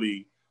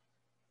responsibility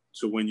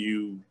to, when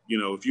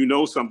if you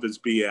know something's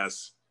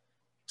BS,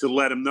 to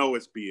let them know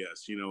it's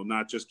BS,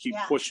 not just keep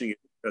pushing it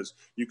because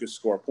you can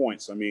score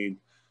points. I mean,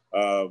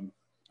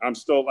 I'm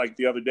still like,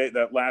 the other day,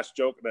 that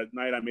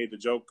night I made the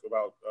joke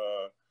about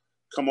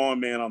come on,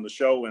 man, on the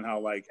show, and how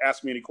like,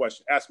 ask me any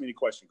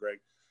question, Greg.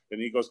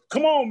 And he goes,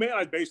 come on, man.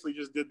 I basically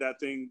just did that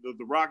thing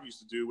the Rock used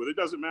to do, but it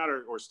doesn't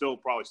matter, or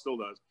probably still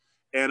does.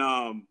 And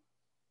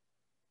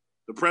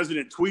the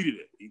president tweeted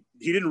it.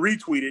 He didn't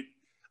retweet it.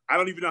 I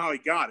don't even know how he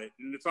got it.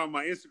 And it's on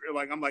my Instagram.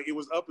 Like, I'm like, it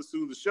was up as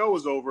soon as the show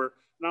was over.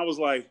 And I was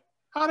like,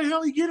 how the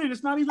hell he get it?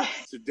 It's not even,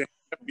 it's a damn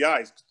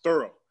FBI is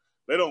thorough.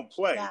 They don't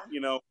play,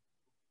 So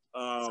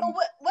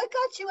what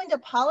got you into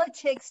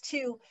politics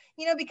too?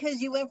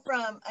 Because you went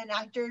from an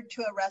actor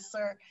to a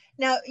wrestler.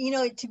 Now,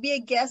 to be a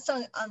guest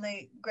on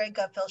the Greg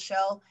Gutfeld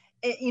show,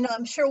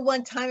 I'm sure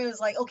one time it was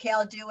like, okay,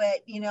 I'll do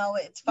it.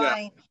 It's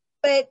fine. Yeah.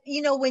 But,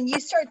 when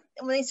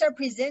they start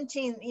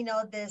presenting,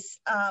 this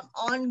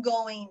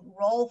ongoing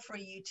role for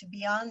you to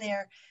be on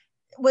there,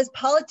 was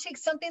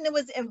politics something that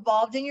was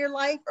involved in your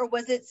life, or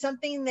was it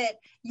something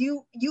that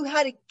you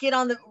had to get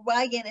on the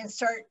wagon and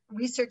start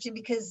researching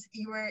because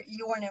you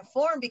weren't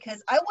informed?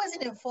 Because I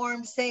wasn't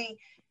informed, say,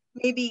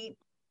 maybe,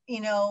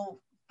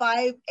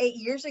 5, 8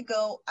 years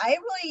ago, I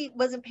really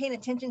wasn't paying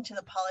attention to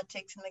the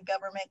politics and the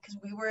government because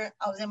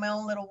I was in my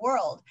own little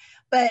world.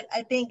 But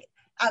I think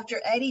after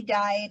Eddie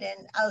died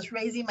and I was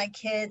raising my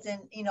kids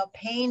and,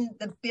 paying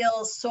the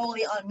bills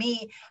solely on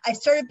me, I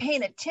started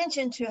paying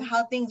attention to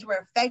how things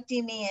were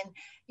affecting me and,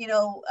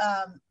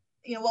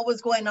 what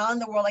was going on in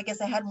the world. I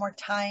guess I had more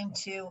time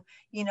to,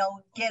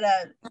 get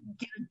a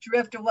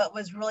drift of what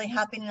was really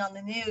happening on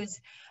the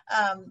news.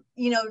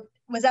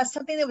 Was that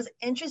something that was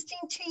interesting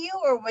to you,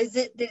 or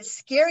did it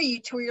scare you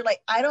to where you're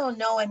like, I don't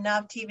know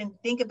enough to even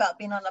think about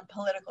being on a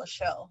political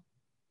show?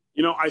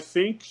 I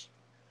think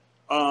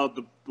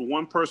the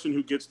one person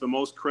who gets the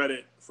most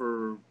credit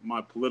for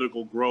my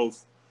political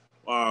growth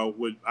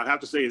I'd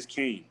have to say is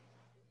Kane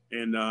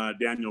and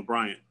Daniel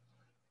Bryant,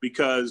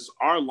 because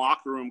our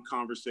locker room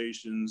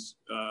conversations,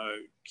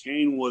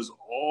 Kane was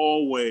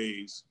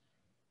always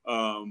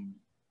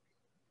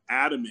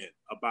adamant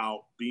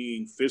about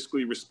being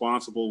fiscally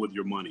responsible with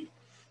your money.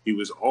 He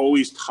was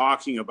always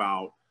talking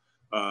about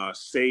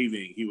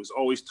saving. He was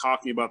always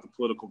talking about the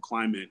political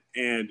climate.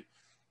 And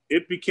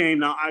it became,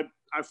 now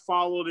I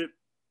followed it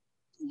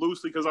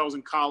loosely because I was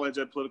in college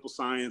at political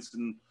science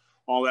and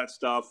all that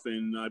stuff,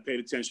 and I paid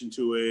attention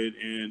to it.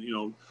 And,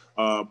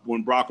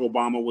 when Barack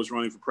Obama was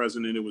running for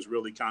president, it was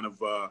really kind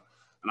of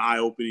an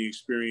eye-opening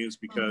experience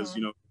because,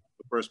 the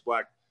first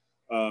black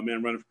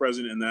man running for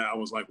president, and that I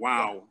was like,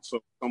 wow,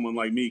 so someone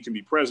like me can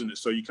be president.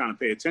 So you kind of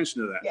pay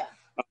attention to that. Yeah.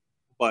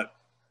 But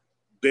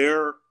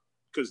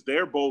because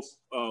they're both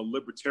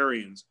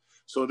libertarians,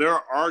 so their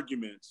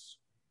arguments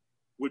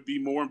would be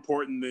more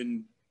important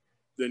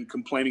than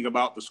complaining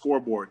about the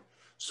scoreboard.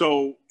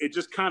 So it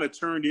just kind of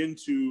turned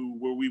into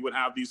where we would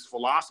have these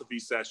philosophy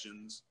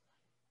sessions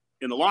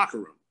in the locker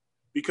room.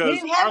 Because we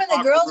didn't have in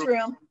the girls'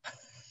 room.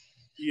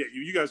 Yeah,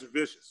 you guys are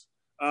vicious.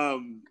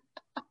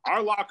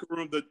 Our locker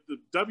room, the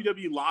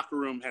WWE locker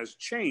room has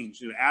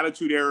changed. In the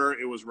Attitude Era,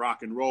 it was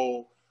rock and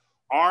roll.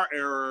 Our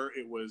era,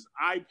 it was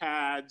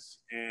iPads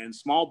and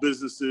small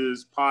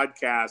businesses,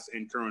 podcasts,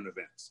 and current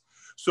events.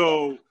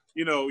 So,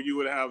 you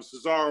would have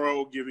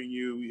Cesaro giving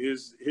you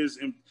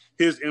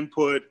his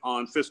input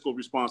on fiscal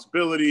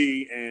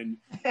responsibility and,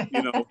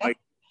 like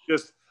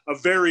just a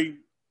very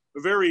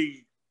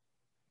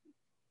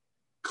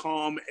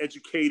calm,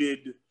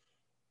 educated,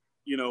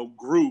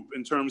 group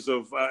in terms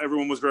of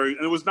everyone was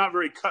and it was not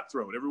very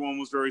cutthroat. Everyone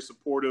was very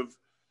supportive.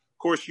 Of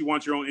course, you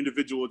want your own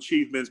individual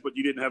achievements, but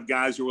you didn't have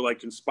guys who were like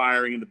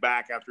conspiring in the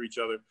back after each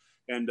other.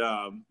 And,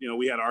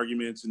 we had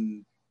arguments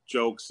and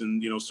jokes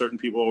and, certain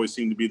people always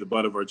seemed to be the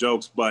butt of our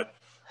jokes, but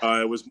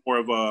it was more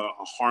of a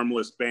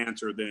harmless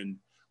banter than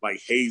like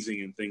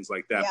hazing and things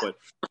like that. Yeah. But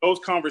those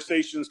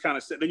conversations kind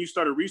of then you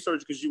started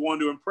research because you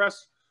wanted to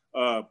impress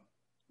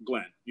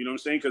Glenn, you know what I'm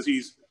saying? Because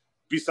he's,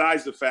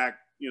 besides the fact,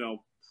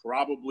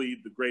 probably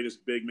the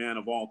greatest big man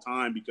of all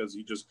time because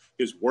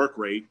his work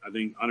rate. I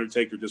think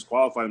Undertaker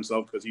disqualified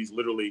himself because he's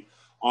literally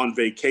on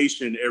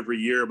vacation every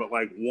year, but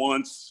like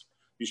once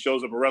he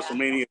shows up at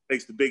WrestleMania,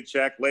 takes the big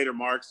check. Later,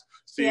 Marks.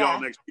 See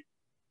y'all next year.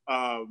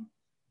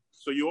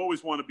 So you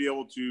always want to be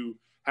able to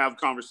have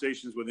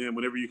conversations with him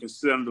whenever you can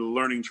sit under the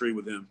learning tree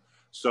with him.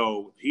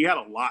 So he had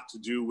a lot to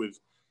do with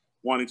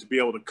wanting to be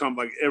able to come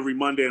like every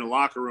Monday in the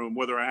locker room,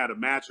 whether I had a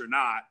match or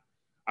not.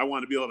 I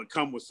wanted to be able to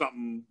come with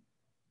something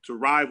to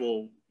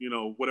rival,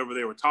 whatever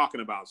they were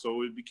talking about.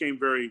 So it became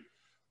very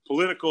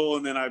political.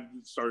 And then I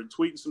started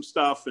tweeting some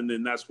stuff. And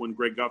then that's when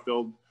Greg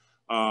Gutfeld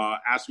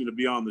asked me to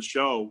be on the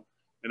show.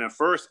 And at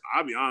first,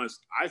 I'll be honest,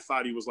 I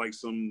thought he was like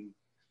some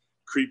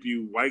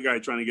creepy white guy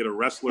trying to get a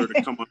wrestler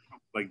to come on,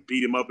 like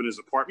beat him up in his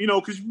apartment,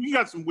 because you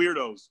got some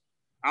weirdos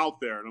out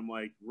there. And I'm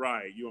like,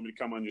 right, you want me to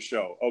come on your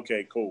show?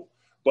 Okay, cool.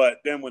 But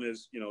then when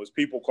his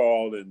people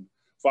called and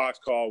Fox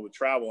called with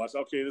travel, I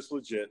said, okay, this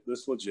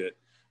is legit.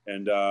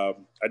 And I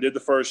did the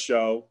first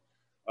show.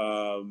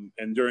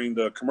 And during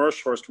the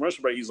first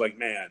commercial break, he's like,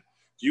 man,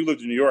 if you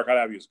lived in New York, I'd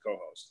have you as a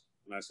co-host.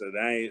 And I said,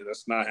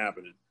 that's not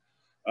happening.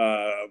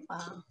 Wow.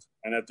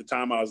 And at the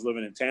time I was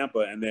living in Tampa.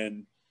 And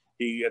then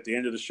at the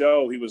end of the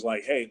show, he was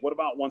like, hey, what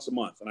about once a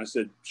month? And I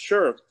said,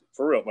 sure,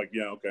 for real. Like,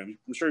 yeah, okay.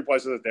 I'm sure he probably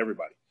says that to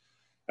everybody.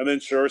 And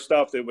then sure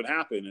stuff that would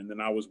happen. And then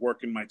I was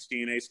working my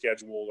TNA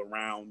schedule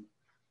around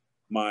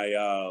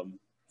my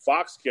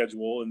Fox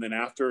schedule. And then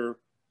after,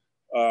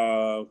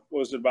 what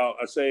was it about,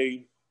 I'd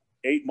say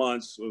 8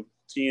 months of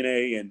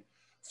TNA and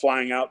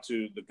flying out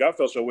to the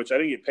Gutfeld show, which I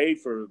didn't get paid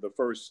for the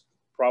first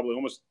probably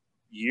almost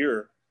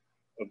year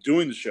of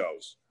doing the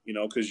shows,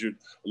 because a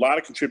lot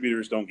of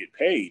contributors don't get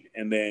paid.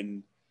 And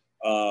then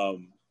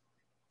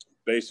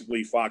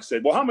basically Fox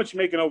said, well, how much you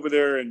making over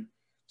there in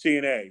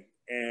TNA?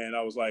 And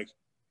I was like,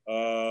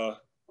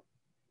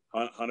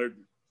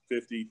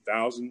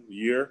 150,000 a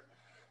year.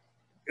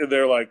 And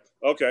they're like,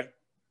 okay.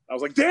 I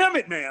was like, damn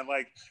it, man.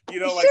 Like, like,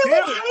 damn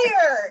it.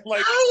 Higher,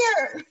 like,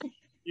 higher.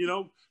 You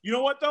know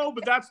what though?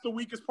 But that's the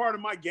weakest part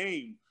of my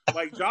game.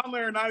 Like John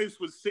Laurinaitis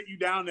would sit you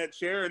down in that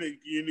chair and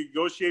you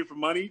negotiate for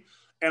money.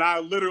 And I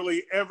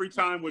literally every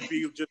time would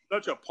be just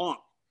such a punk.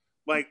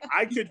 Like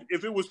I could,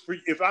 if it was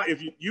free,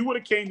 if you would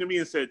have came to me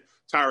and said,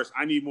 Tyrus,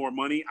 I need more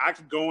money, I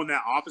could go in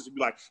that office and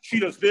be like, she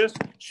does this,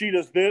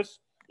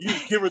 you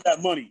give her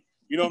that money.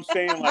 You know what I'm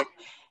saying? Like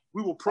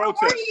we will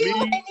protest. Me,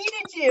 I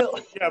needed you.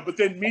 Yeah, but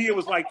then me, it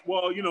was like,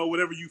 well,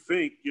 whatever you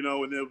think,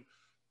 and then,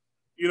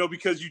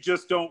 because you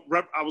just don't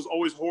I was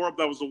always horrible.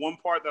 That was the one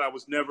part that I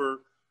was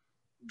never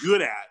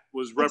good at,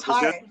 was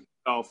representing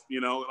myself,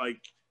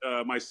 like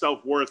my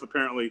self-worth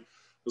apparently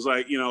was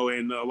like,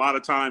 and a lot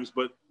of times,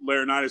 but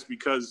Laurinaitis,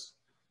 because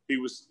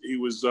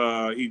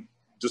he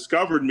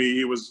discovered me,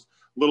 he was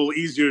a little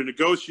easier to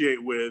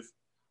negotiate with,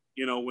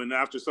 when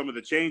after some of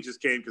the changes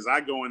came, because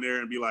I'd go in there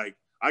and be like,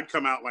 I'd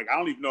come out like, I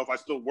don't even know if I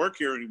still work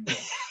here anymore.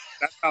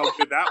 That's how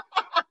good that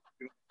was.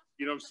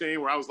 You know what I'm saying?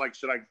 Where I was like,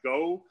 should I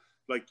go?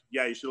 Like,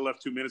 yeah, you should have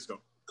left 2 minutes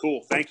ago.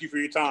 Cool. Thank you for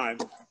your time.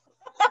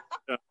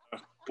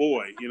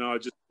 Boy,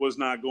 it just was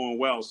not going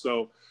well.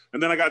 So,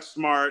 and then I got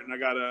smart and I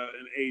got an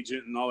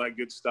agent and all that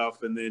good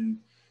stuff. And then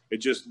it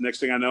just, next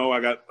thing I know, I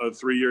got a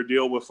 3-year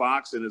deal with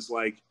Fox. And it's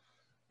like,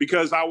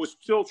 because I was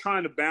still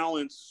trying to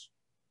balance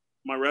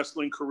my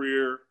wrestling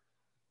career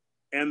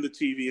and the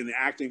TV and the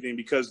acting thing,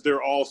 because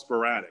they're all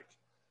sporadic.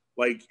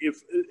 Like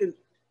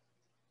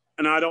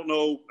and I don't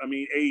know, I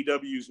mean,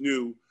 AEW's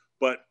new,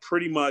 but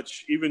pretty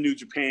much even New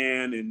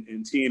Japan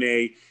and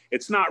TNA,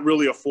 it's not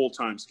really a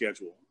full-time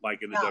schedule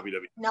like in the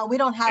WWE. No, we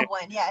don't have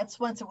one. Yeah, it's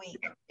once a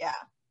week. Yeah.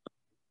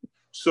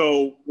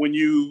 So when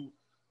you're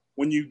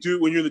in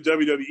the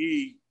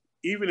WWE,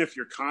 even if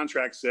your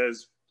contract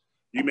says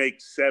you make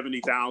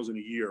 $70,000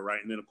 a year,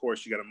 right? And then of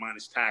course you got to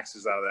minus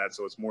taxes out of that,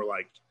 so it's more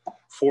like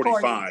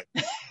 45.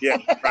 40. Yeah,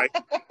 right.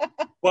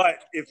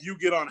 But if you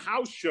get on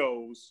house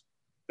shows,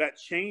 that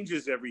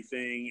changes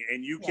everything,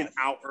 and you can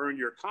out-earn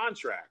your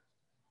contract.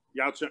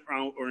 You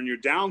out-earn your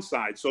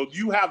downside. So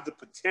you have the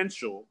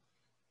potential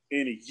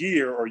in a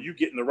year, or you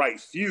get in the right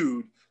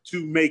feud,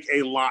 to make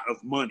a lot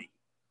of money.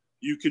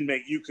 You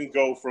can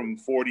go from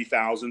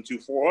 40,000 to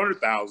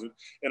 400,000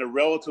 in a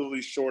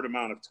relatively short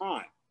amount of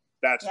time.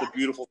 That's the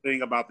beautiful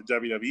thing about the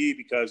WWE,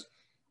 because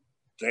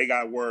they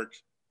got work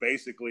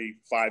basically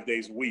 5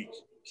 days a week.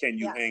 Can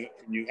you hang?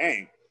 Can you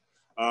hang?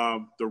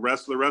 The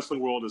rest of the wrestling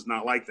world is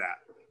not like that.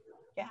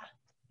 Yeah.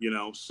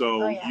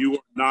 So you are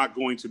not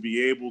going to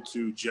be able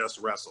to just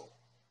wrestle.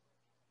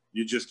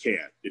 You just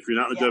can't. If you're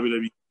not in the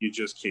WWE, you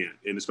just can't.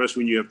 And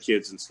especially when you have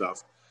kids and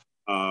stuff.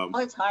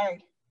 It's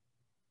hard.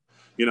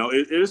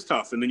 It is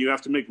tough. And then you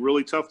have to make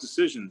really tough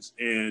decisions.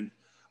 And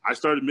I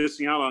started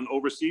missing out on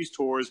overseas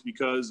tours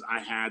because I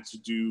had to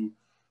do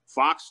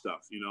Fox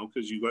stuff,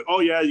 because you go, oh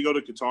yeah, you go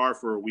to Qatar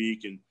for a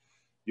week and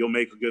you'll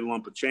make a good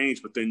lump of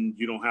change, but then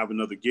you don't have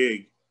another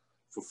gig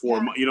for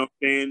 4 months, you know what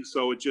I'm saying?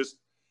 So it just,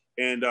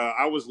 and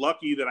I was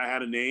lucky that I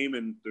had a name,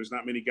 and there's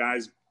not many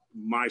guys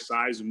my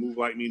size and move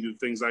like me and do the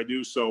things I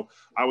do. So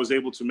I was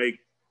able to make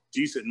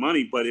decent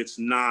money, but it's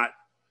not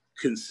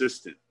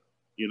consistent,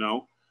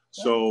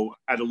 So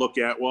I had to look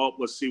at, well,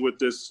 let's see what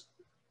this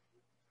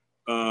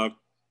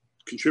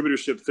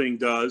contributorship thing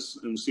does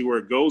and see where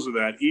it goes with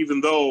that.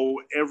 Even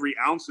though every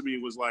ounce of me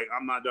was like,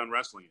 I'm not done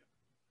wrestling yet.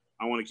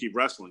 I want to keep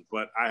wrestling.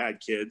 But I had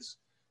kids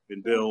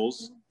and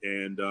bills,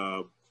 and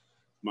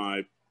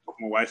my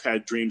wife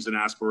had dreams and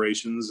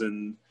aspirations,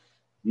 and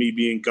me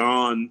being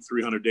gone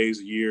 300 days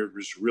a year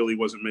just really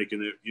wasn't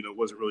making it,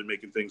 wasn't really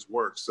making things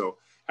work. So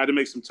I had to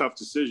make some tough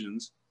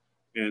decisions.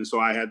 And so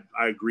I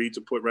agreed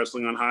to put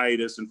wrestling on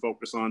hiatus and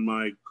focus on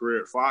my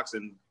career at Fox.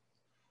 And,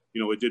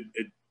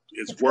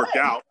 it's worked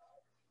out.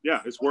 Yeah,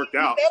 it's worked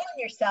out. You bet on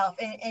yourself,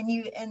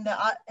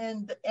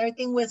 and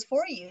everything was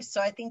for you.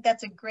 So I think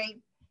that's a great,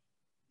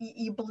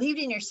 you believed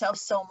in yourself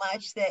so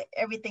much that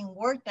everything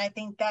worked. And I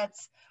think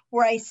that's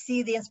where I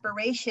see the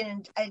inspiration.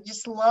 And I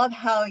just love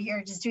how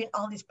you're just doing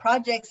all these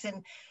projects.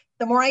 And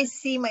the more I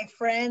see my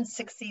friends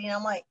succeeding,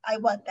 I'm like, I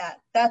want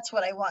that. That's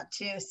what I want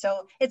too.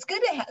 So it's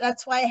good to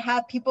that's why I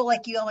have people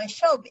like you on my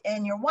show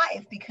and your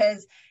wife,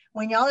 because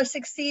when y'all are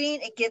succeeding,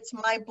 it gets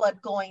my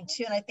blood going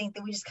too. And I think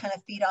that we just kind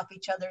of feed off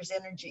each other's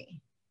energy.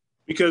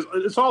 Because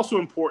it's also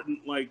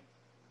important, like,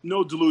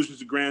 no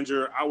delusions of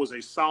grandeur. I was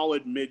a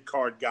solid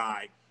mid-card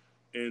guy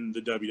in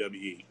the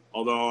WWE.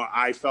 Although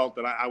I felt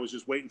that I was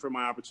just waiting for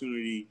my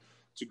opportunity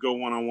to go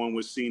one-on-one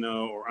with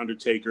Cena or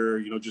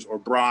Undertaker, or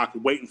Brock,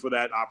 waiting for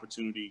that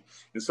opportunity.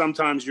 And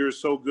sometimes you're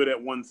so good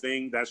at one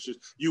thing, that's just,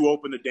 you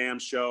open the damn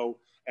show,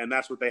 and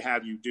that's what they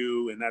have you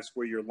do, and that's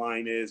where your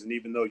line is, and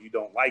even though you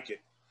don't like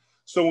it.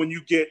 So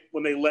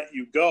when they let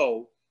you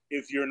go,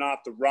 if you're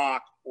not The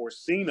Rock or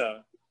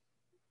Cena,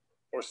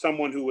 or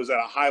someone who was at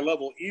a high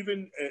level,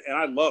 and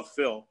I love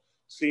Phil,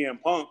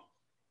 CM Punk,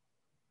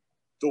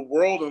 the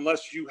world,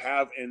 unless you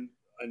have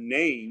a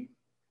name,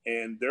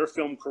 and their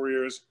film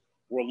careers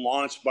were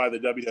launched by the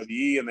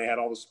WWE, and they had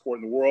all the support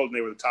in the world, and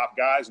they were the top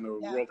guys, and they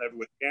were world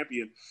heavyweight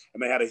champion,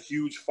 and they had a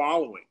huge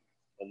following.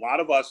 A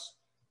lot of us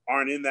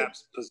aren't in that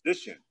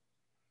position.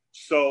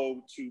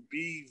 So to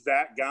be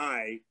that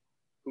guy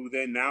who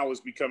then now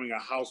is becoming a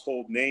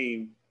household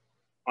name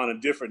on a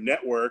different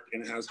network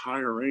and has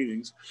higher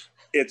ratings,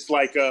 it's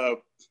like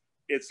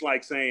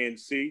saying,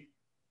 see,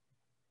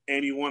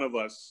 any one of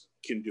us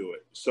can do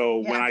it. So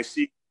when I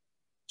see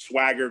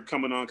Swagger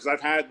coming on, because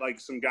I've had like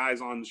some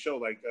guys on the show,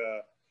 like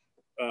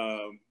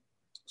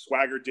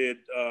Swagger did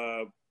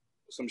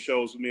some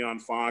shows with me on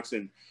Fox,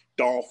 and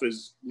Dolph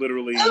is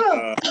literally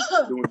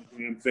doing the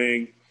damn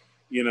thing,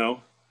 you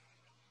know.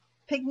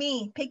 Pick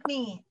me.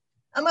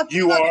 I'm a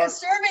female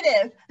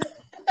conservative.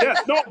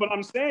 Yes, no, but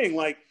I'm saying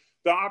like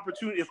the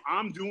opportunity. If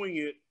I'm doing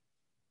it,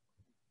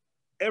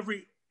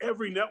 every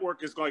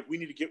network is like, we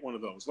need to get one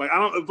of those. Like I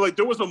don't like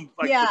there was some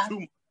like for 2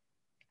 months,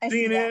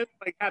 CNN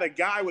like had a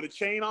guy with a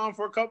chain on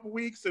for a couple of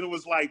weeks, and it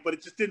was like, but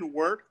it just didn't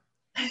work.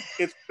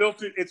 It's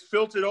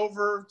filtered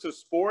over to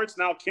sports.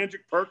 Now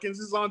Kendrick Perkins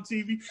is on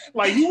TV.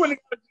 Like you wouldn't,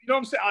 you know what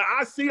I'm saying?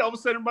 I see all of a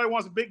sudden everybody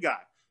wants a big guy.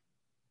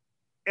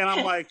 And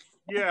I'm like,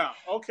 yeah,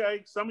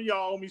 okay, some of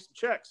y'all owe me some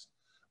checks.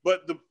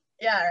 But the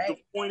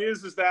point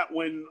is that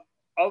when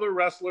other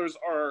wrestlers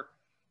are,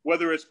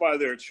 whether it's by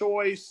their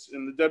choice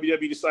and the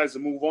WWE decides to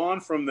move on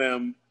from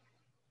them,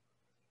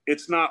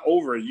 it's not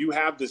over. You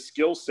have the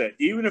skill set.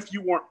 Even if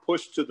you weren't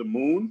pushed to the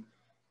moon,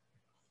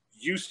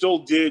 you still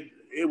did.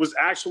 It was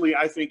actually,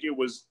 I think it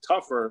was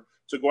tougher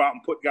to go out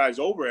and put guys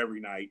over every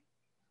night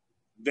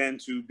than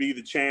to be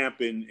the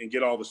champ and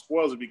get all the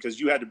spoils, because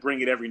you had to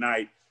bring it every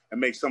night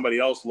and make somebody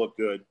else look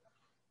good.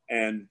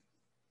 And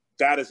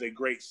that is a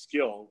great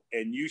skill,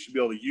 and you should be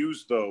able to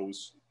use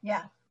those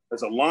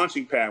as a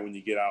launching pad when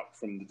you get out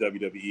from the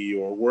WWE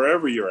or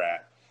wherever you're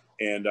at.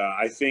 And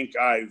I think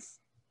I've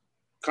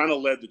kind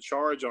of led the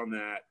charge on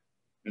that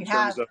in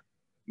terms of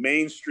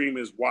mainstream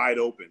is wide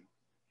open.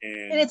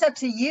 And it's up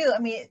to you. I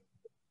mean,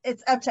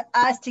 it's up to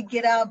us to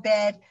get out of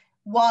bed,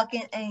 walk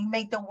in, and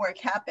make the work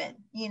happen.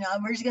 You know,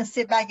 we're just going to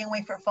sit back and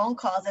wait for phone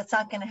calls. That's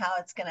not going to how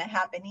it's going to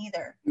happen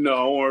either.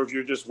 No, or if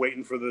you're just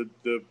waiting for the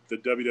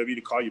WWE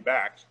to call you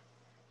back,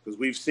 because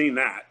we've seen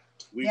that.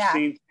 We've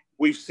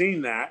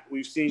seen that.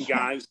 We've seen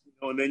guys, you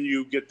know, and then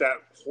you get that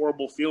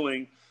horrible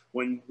feeling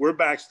when we're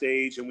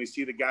backstage and we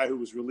see the guy who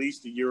was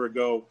released a year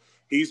ago.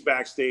 He's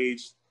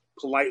backstage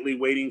politely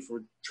waiting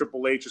for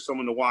Triple H or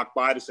someone to walk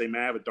by to say, "May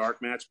I have a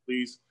dark match,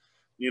 please?"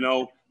 You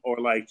know, or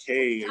like,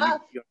 "Hey, I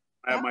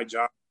have my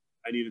job.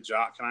 I need a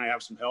job. Can I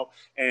have some help?"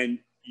 And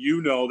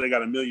you know they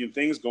got a million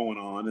things going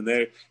on, and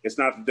it's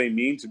not that they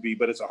mean to be,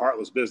 but it's a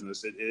heartless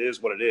business. It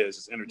is what it is.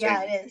 It's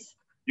entertainment. Yeah, it is.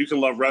 You can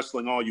love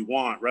wrestling all you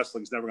want.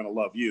 Wrestling's never going to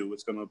love you.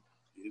 It's going to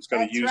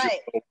use your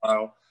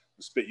profile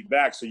to spit you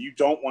back. So you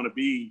don't want to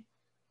be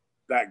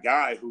that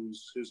guy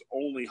whose his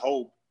only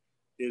hope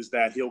is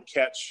that he'll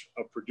catch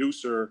a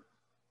producer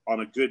on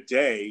a good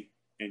day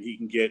and he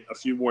can get a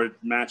few more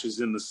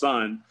matches in the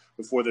sun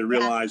before they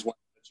realize why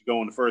you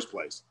go in the first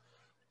place.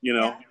 You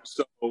know,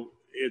 so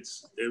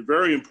it's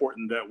very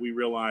important that we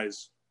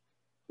realize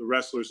the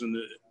wrestlers and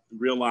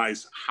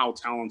realize how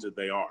talented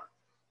they are,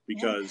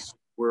 because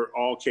we're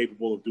all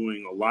capable of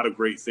doing a lot of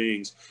great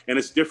things. And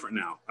it's different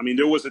now. I mean,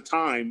 there was a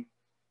time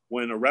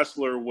when a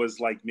wrestler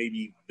was like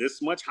maybe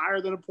this much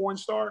higher than a porn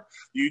star.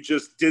 You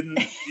just didn't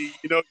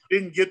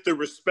get the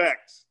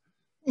respect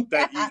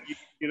that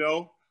you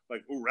know,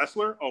 like, oh,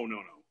 wrestler? Oh, no.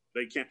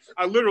 They can't.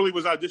 I literally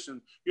was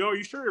auditioning. You know, are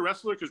you sure you're a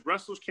wrestler? Because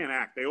wrestlers can't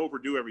act. They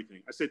overdo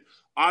everything. I said,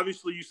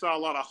 obviously you saw a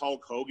lot of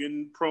Hulk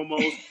Hogan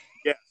promos.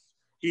 Yes,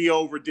 he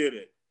overdid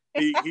it.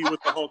 He was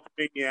the Hulk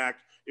maniac.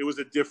 It was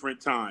a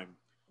different time.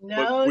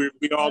 No, but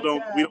we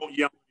don't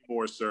yell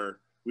anymore, sir.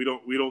 We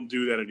don't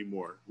do that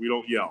anymore. We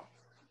don't yell.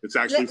 It's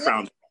actually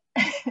frowned.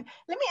 Let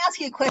me ask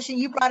you a question.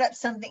 You brought up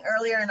something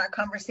earlier in our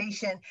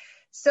conversation.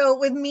 So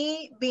with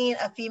me being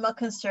a female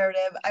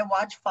conservative, I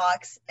watch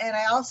Fox, and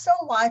I also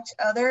watch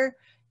other,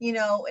 you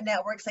know,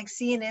 networks like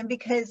CNN,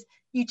 because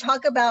you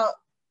talk about,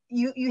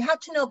 you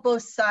have to know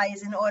both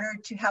sides in order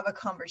to have a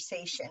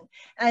conversation.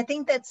 And I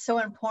think that's so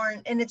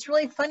important. And it's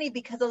really funny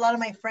because a lot of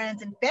my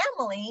friends and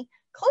family,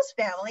 close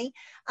family,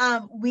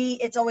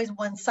 it's always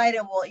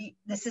one-sided. Well,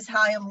 this is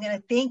how I'm going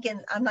to think,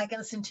 and I'm not going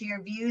to listen to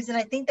your views. And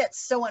I think that's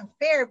so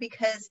unfair,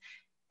 because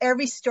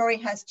every story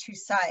has two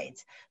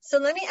sides. So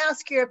let me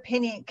ask your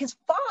opinion, because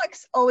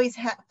Fox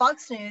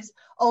News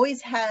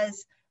always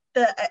has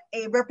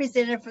a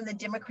representative from the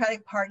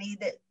Democratic Party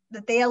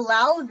that they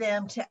allow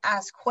them to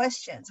ask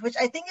questions, which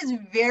I think is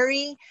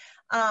very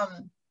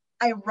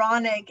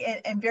ironic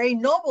and very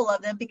noble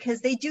of them, because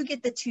they do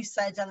get the two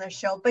sides on their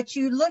show. But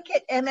you look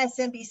at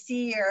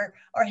MSNBC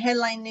or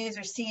Headline News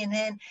or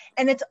CNN,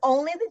 and it's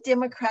only the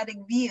Democratic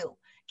view.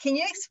 Can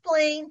you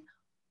explain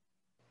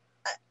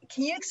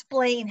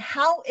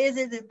how is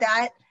it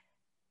that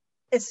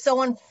is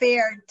so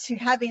unfair to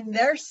having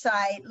their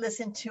side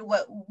listen to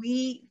what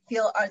we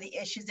feel are the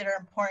issues that are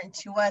important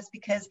to us?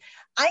 Because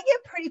I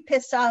get pretty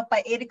pissed off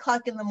by 8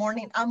 o'clock in the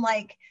morning. I'm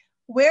like,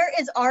 where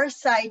is our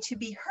side to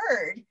be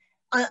heard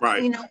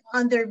on, you know,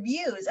 on their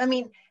views? I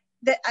mean,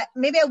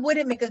 maybe I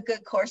wouldn't make a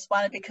good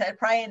correspondent, because I'd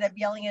probably end up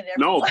yelling at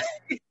everyone.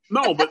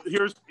 No, but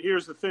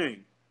here's the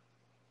thing.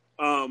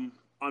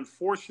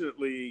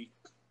 Unfortunately,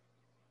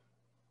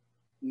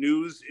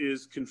 news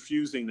is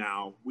confusing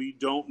now. We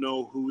don't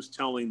know who's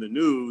telling the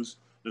news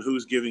and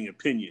who's giving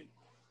opinion.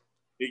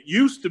 It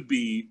used to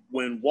be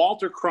when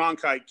Walter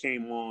Cronkite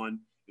came on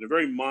in a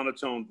very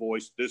monotone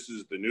voice, "This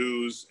is the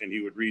news," and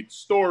he would read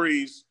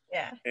stories.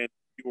 Yeah. And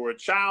if you were a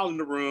child in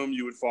the room,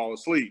 you would fall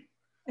asleep.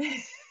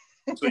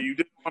 So you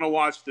didn't want to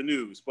watch the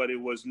news, but it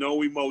was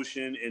no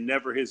emotion and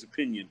never his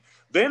opinion.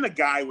 Then a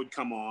guy would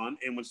come on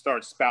and would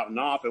start spouting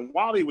off. And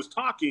while he was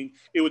talking,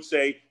 it would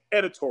say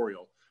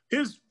editorial.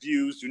 His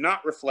views do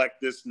not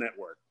reflect this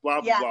network,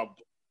 blah, blah, blah, blah,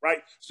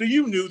 right? So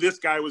you knew this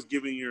guy was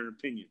giving you an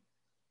opinion.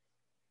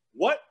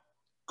 What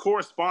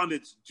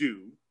correspondents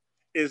do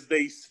is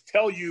they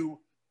tell you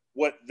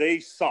what they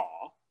saw,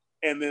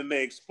 and then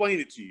they explain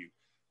it to you.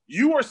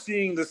 You are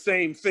seeing the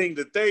same thing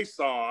that they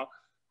saw,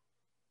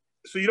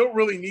 so you don't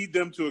really need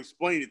them to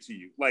explain it to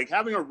you. Like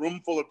having a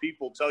room full of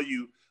people tell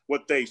you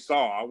what they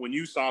saw when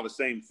you saw the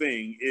same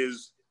thing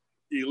is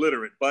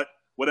illiterate, but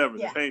whatever,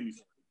 they're paying me for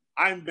it.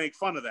 I make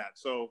fun of that,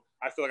 so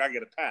I feel like I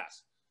get a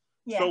pass.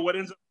 Yeah. So what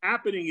ends up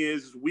happening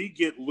is we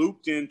get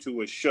looped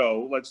into a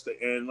show.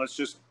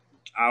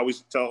 I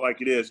always tell it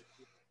like it is.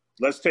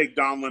 Let's take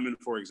Don Lemon,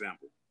 for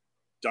example.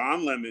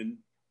 Don Lemon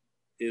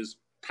is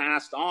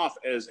passed off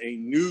as a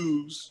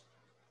news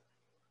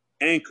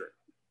anchor.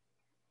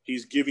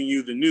 He's giving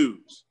you the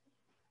news,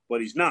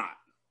 but he's not.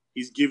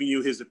 He's giving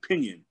you his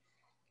opinion.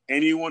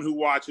 Anyone who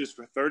watches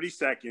for 30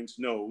 seconds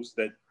knows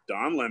that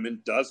Don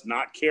Lemon does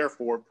not care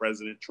for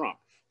President Trump.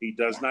 He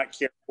does not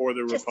care for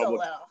the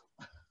Republican.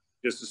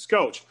 Just a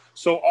scotch.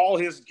 So all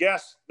his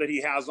guests that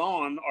he has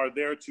on are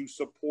there to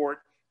support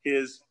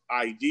his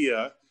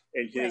idea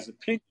and his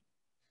opinion.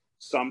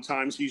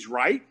 Sometimes he's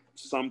right,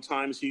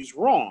 sometimes he's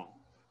wrong,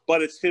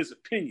 but it's his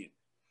opinion.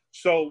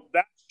 So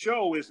that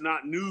show is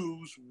not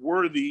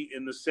newsworthy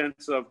in the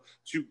sense of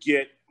to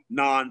get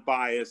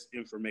non-biased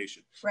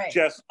information. Right.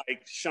 Just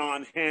like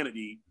Sean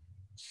Hannity,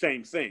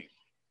 same thing.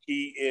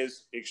 He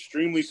is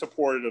extremely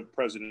supportive of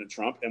President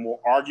Trump and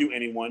will argue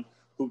anyone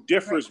who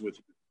differs with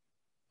him.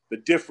 The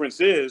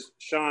difference is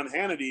Sean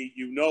Hannity,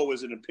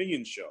 is an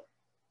opinion show.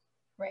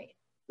 Right.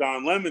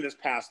 Don Lemon is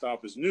passed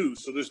off as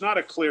news. So there's not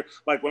a clear,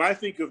 like when I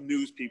think of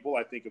news people,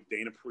 I think of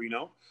Dana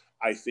Perino.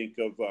 I think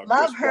of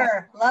love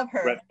her.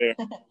 Brett Baer.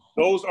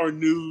 Those are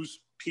news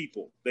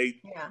people.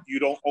 You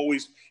don't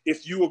always,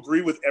 if you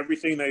agree with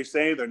everything they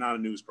say, they're not a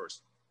news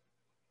person.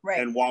 Right.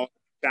 And Wallace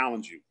will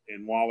challenge you,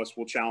 and Wallace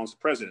will challenge the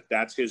president.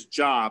 That's his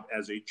job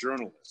as a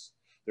journalist.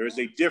 There is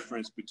a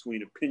difference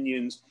between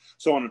opinions.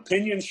 So on an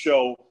opinion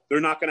show, they're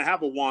not going to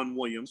have a Juan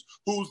Williams,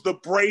 who's the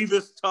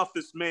bravest,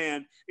 toughest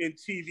man in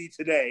TV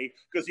today,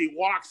 because he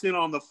walks in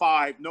on the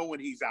 5 knowing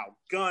he's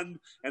outgunned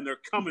and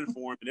they're coming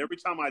for him. And every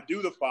time I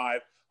do the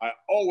 5, I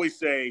always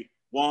say,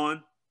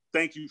 Juan,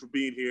 thank you for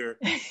being here.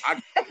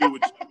 I can do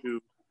what you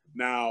do.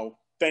 Now,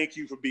 thank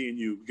you for being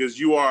you, because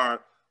you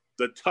are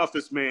the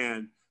toughest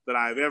man that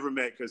I've ever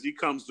met, because he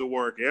comes to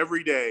work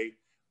every day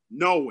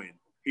knowing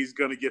he's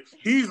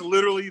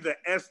literally the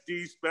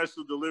SD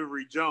Special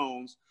Delivery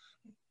Jones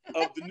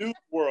of the news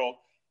world.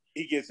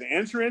 He gets an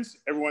entrance,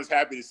 everyone's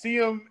happy to see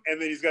him,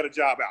 and then he's got a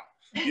job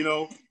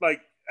out.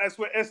 Like that's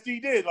what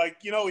SD did. Like,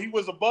 he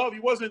was above, he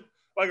wasn't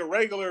like a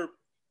regular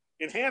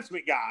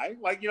enhancement guy.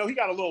 Like, he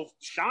got a little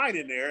shine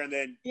in there, and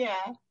then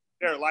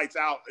there, lights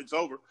out, it's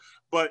over.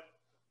 But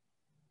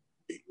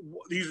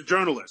he's a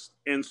journalist,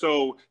 and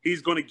so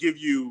he's going to give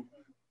you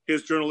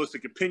his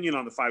journalistic opinion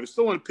on the 5. It's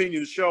still an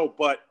opinion show,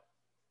 but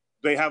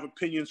they have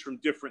opinions from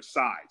different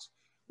sides.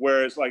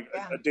 Whereas like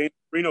Dana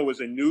Perino is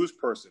a news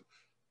person.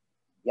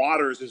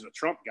 Waters is a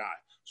Trump guy.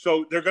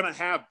 So they're going to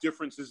have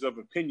differences of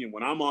opinion.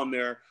 When I'm on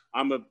there,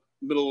 I'm a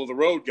middle of the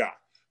road guy.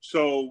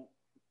 So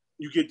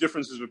you get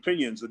differences of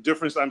opinions. The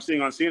difference I'm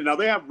seeing on CNN, now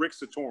they have Rick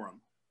Santorum,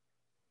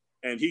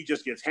 and he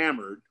just gets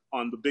hammered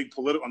on the big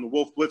on the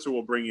Wolf Blitzer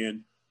will bring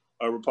in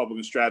a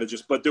Republican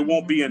strategist, but there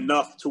won't be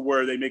enough to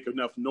where they make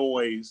enough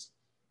noise.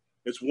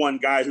 It's one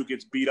guy who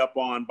gets beat up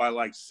on by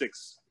like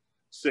six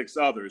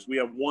others. We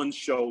have one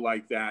show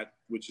like that,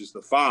 which is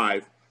the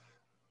 5.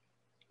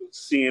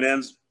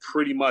 CNN's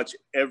pretty much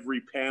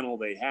every panel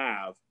they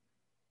have.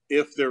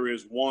 If there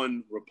is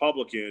one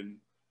Republican,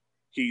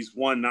 he's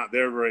one not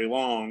there very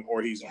long,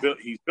 or he's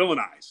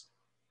villainized.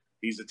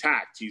 He's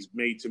attacked. He's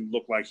made to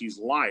look like he's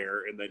a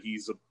liar and that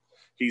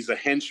he's a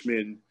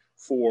henchman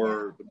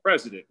for the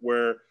president.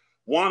 Where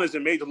Juan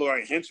isn't made to look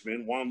like a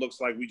henchman. Juan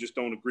looks like we just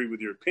don't agree with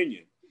your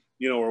opinion,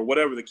 or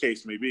whatever the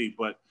case may be.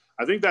 But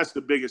I think that's the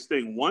biggest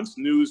thing. Once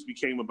news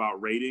became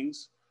about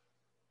ratings,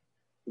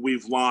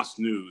 we've lost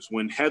news.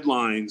 When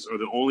headlines are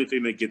the only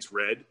thing that gets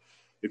read,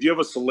 if you have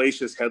a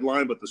salacious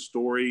headline, but the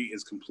story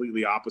is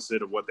completely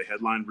opposite of what the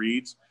headline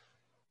reads,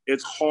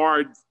 it's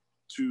hard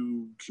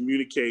to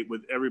communicate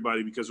with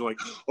everybody, because they're like,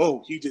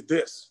 oh, he did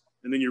this.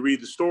 And then you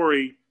read the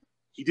story,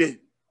 he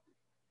didn't.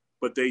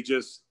 But they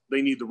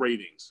need the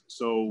ratings.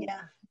 So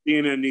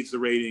CNN needs the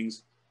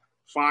ratings.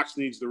 Fox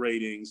needs the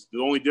ratings. The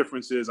only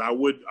difference is I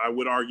would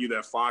argue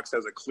that Fox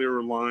has a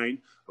clearer line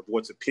of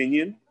what's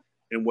opinion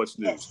and what's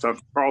news. Yes. Tucker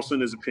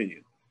Carlson is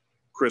opinion.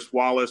 Chris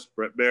Wallace,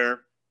 Brett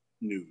Baer,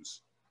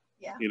 news.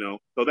 Yeah.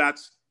 So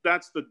that's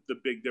the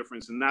big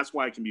difference. And that's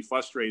why it can be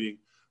frustrating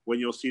when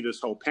you'll see this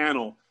whole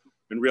panel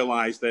and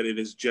realize that it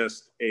is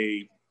just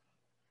a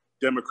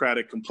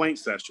Democratic complaint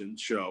session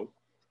show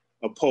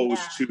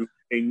opposed to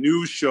a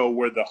news show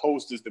where the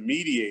host is the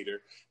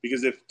mediator.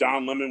 Because if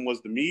Don Lemon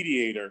was the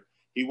mediator,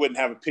 he wouldn't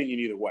have opinion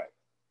either way.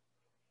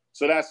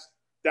 So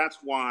that's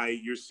why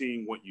you're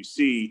seeing what you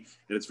see,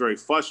 and it's very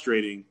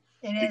frustrating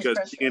because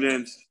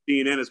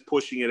CNN is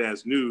pushing it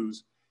as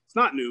news. It's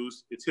not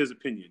news; it's his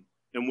opinion,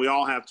 and we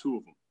all have two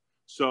of them.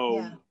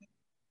 So,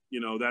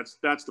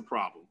 that's the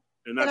problem.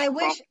 And I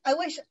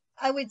wish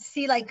I would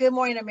see like Good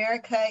Morning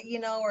America,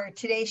 or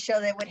Today's Show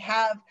that would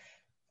have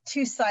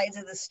two sides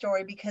of the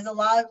story, because a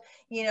lot of,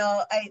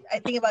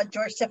 I think about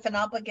George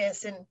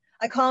Stephanopoulos, and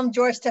I call him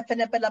George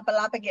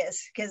Stephanopoulos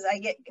because I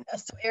get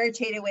so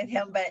irritated with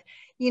him. But,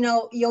 you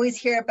always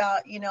hear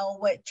about,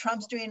 what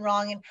Trump's doing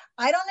wrong. And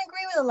I don't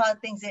agree with a lot of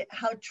things that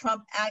how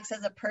Trump acts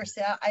as a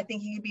person. I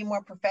think he could be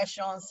more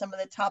professional on some of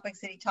the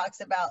topics that he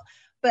talks about.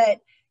 But,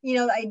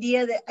 the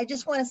idea that I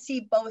just want to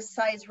see both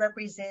sides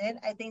represented,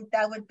 I think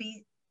that would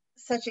be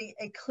such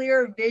a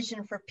clear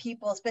vision for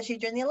people, especially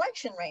during the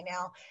election right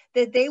now,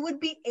 that they would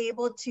be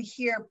able to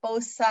hear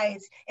both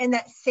sides in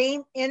that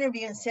same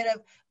interview instead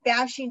of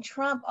bashing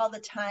Trump all the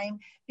time.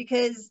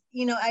 Because,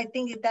 I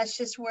think that's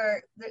just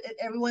where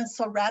everyone's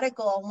so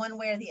radical on one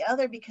way or the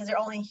other, because they're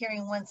only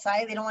hearing one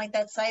side. They don't like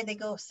that side. They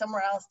go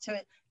somewhere else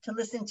to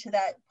listen to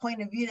that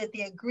point of view that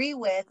they agree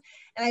with.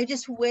 And I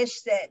just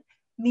wish that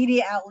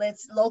media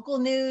outlets, local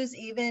news,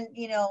 even,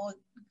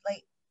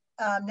 like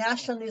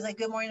national news like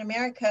Good Morning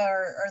America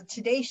or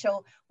Today's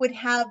Show would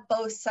have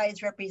both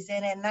sides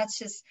represented. And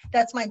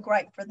that's my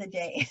gripe for the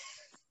day.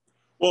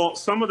 Well,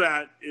 some of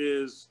that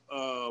is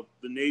the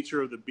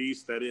nature of the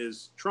beast that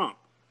is Trump.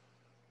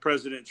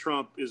 President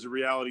Trump is a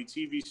reality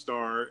TV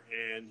star,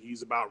 and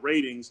he's about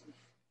ratings.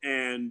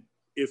 And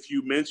if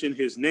you mention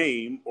his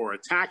name or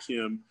attack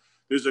him,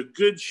 there's a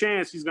good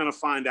chance he's going to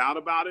find out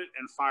about it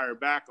and fire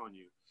back on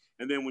you.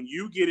 And then when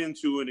you get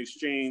into an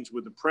exchange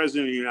with the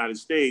president of the United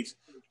States,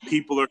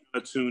 people are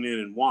going to tune in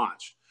and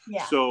watch.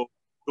 Yeah. So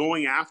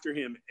going after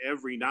him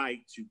every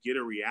night to get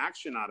a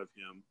reaction out of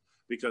him,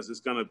 because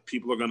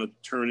people are going to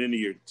turn into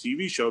your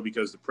TV show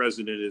because the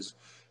president is,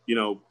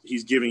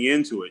 he's giving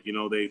into it.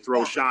 They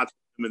throw shots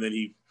at him and then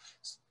he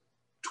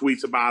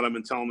tweets about them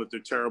and tell them that they're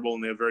terrible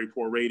and they have very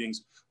poor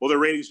ratings. Well, their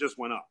ratings just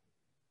went up.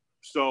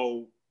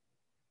 So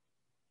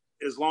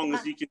as long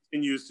as he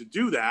continues to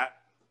do that,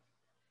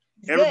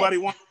 everybody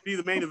wants to be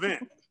the main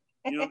event.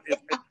 If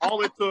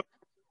all it took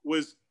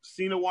was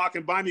Cena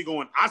walking by me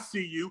going, "I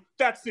see you."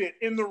 That's it.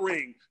 In the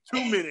ring,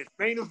 2 minutes,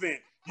 main event.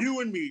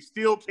 You and me,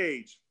 steel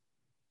cage.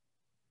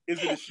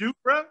 Is it a shoot,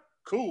 bro?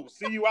 Cool.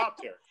 See you out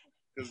there.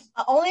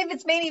 Only if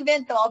it's main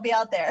event, though, I'll be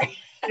out there.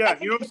 Yeah,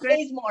 you know what I'm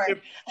saying?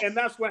 And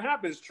that's what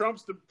happens.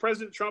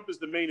 President Trump is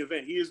the main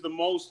event. He's the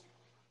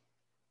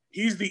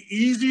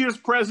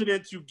easiest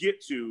president to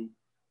get to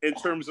in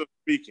terms of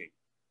speaking.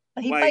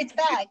 He fights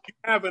back. You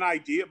have an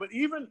idea, but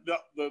even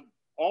the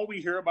all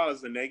we hear about is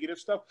the negative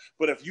stuff.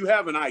 But if you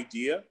have an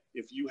idea,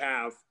 if you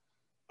have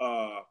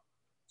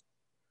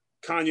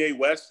Kanye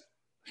West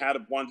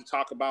wanted to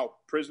talk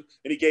about prison,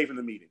 and he gave him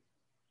the meeting.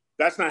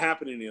 That's not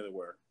happening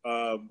anywhere.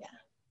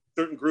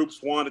 Certain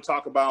groups want to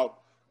talk about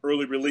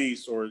early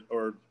release or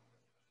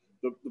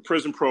the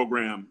prison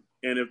program,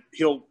 and if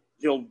he'll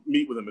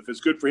meet with them. If it's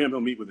good for him,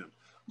 he'll meet with them.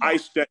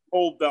 Yeah.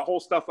 The whole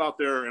stuff out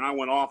there, and I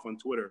went off on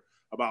Twitter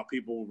about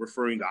people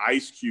referring to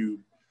Ice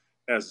Cube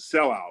as a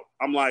sellout.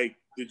 I'm like,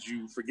 did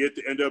you forget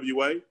the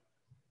NWA?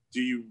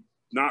 Do you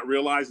not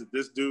realize that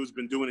this dude's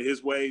been doing it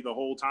his way the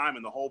whole time?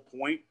 And the whole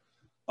point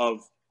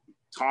of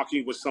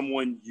talking with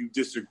someone you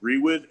disagree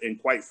with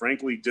and quite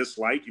frankly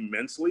dislike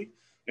immensely,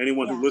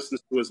 anyone who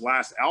listens to his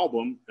last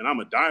album, and I'm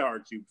a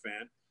diehard Cube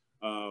fan,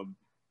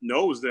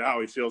 knows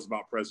how he feels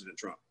about President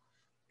Trump.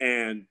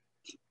 And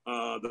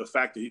the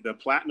fact that the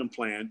Platinum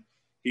Plan,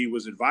 he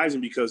was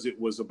advising because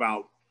it was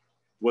about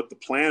what the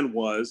plan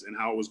was and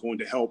how it was going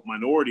to help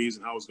minorities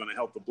and how it was going to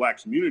help the Black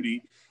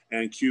community.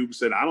 And Cube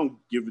said, I don't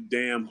give a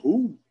damn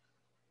who.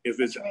 If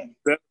it's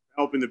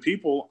helping the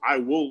people,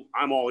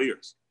 I'm all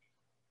ears.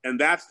 And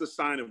that's the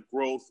sign of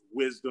growth,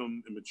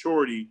 wisdom, and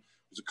maturity,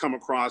 is to come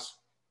across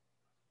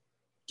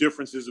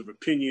differences of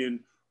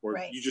opinion, or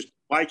you just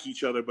like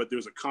each other, but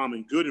there's a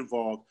common good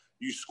involved.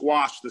 You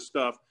squash the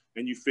stuff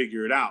and you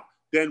figure it out.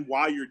 Then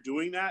while you're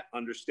doing that,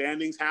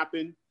 understandings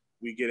happen.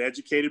 We get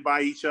educated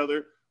by each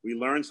other. We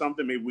learn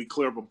something. Maybe we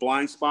clear up a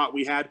blind spot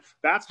we had.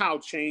 That's how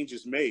change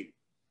is made.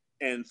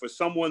 And for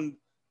someone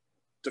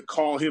to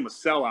call him a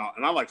sellout,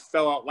 and I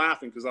fell out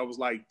laughing because I was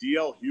like,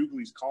 DL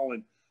Hughley's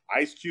calling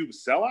Ice Cube a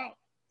sellout?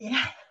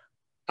 Yeah.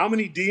 How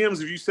many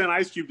DMs have you sent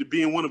Ice Cube to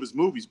be in one of his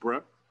movies,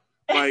 bro?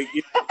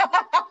 Keep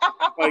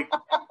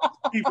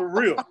it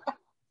real.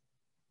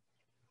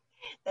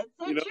 That's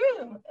so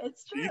true.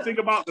 It's true. You think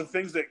about the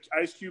things that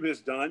Ice Cube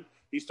has done.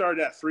 He started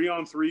that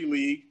 3-on-3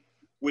 league,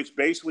 which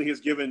basically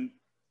has given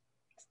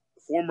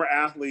former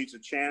athletes a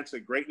chance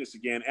at greatness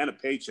again and a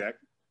paycheck.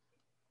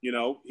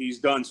 He's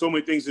done so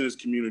many things in his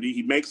community.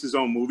 He makes his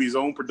own movie, his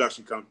own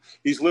production company.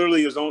 He's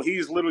literally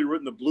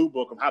written the blue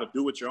book of how to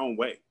do it your own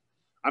way.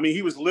 I mean,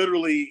 he was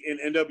literally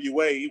in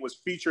NWA. He was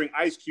featuring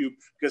Ice Cube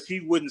because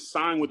he wouldn't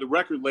sign with the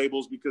record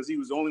labels because he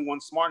was the only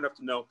one smart enough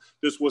to know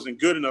this wasn't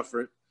good enough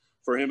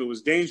for him. It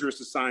was dangerous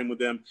to sign with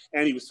them.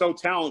 And he was so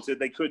talented,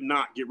 they could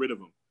not get rid of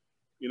him.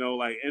 You know,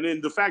 like, and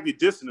then the fact that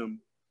dissing him,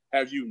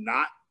 have you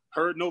not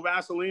heard No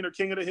Vaseline or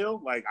King of the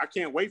Hill? Like, I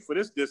can't wait for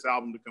this diss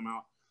album to come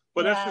out.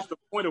 But that's just the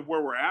point of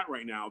where we're at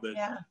right now,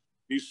 that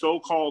these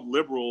so-called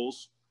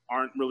liberals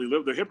aren't really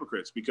they're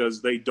hypocrites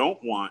because they don't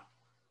want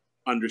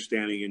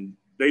understanding and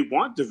they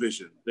want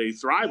division. They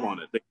thrive on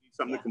it. They need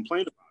something to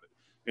complain about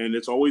it. And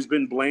it's always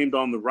been blamed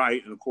on the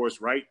right. And of course,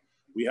 right,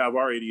 we have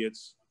our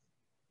idiots,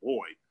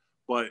 boy,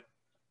 but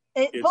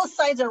both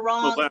sides are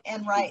wrong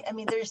and right. I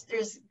mean,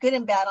 there's good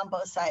and bad on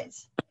both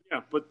sides.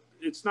 Yeah, but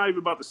it's not even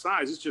about the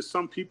size. It's just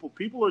some people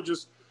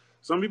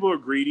are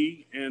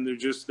greedy and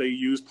they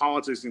use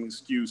politics as an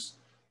excuse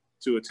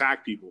to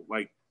attack people.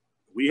 Like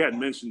we had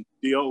mentioned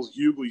D.L.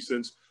 Hughley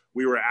since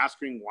we were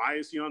asking, why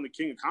is he on the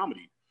King of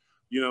Comedy,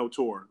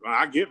 tour?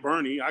 I get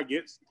Bernie, I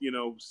get,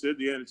 Sid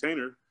the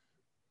Entertainer,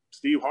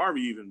 Steve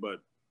Harvey even, but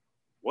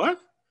what?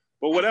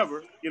 But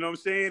whatever, you know what I'm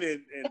saying?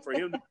 And for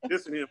him,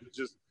 dissing him is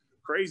just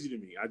crazy to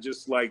me. I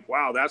just like,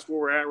 wow, that's where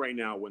we're at right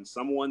now. When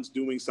someone's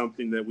doing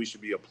something that we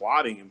should be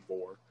applauding him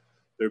for,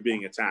 they're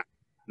being attacked.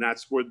 And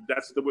that's what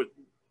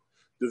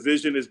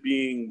division is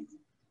being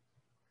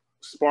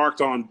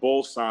sparked on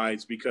both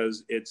sides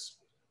because it's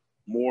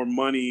more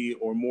money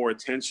or more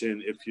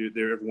attention if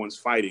everyone's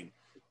fighting.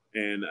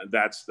 And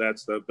that's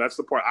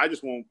the part. I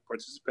just won't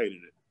participate in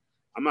it.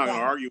 I'm not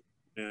gonna argue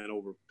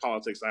over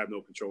politics I have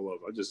no control of.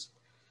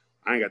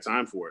 I ain't got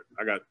time for it.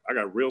 I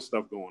got real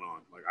stuff going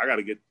on. Like I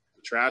gotta get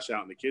the trash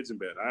out and the kids in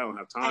bed. I don't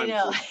have time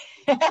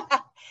for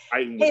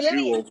fighting with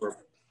you over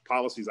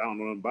policies I don't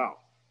know nothing about.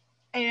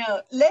 I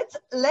know.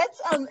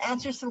 Let's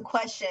answer some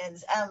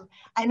questions.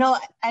 I know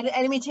I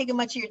didn't mean to take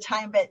much of your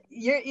time, but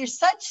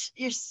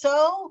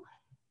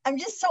I'm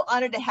just so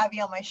honored to have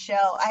you on my show.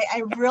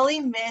 I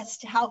really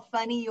missed how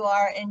funny you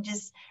are and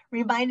just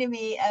reminded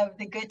me of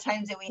the good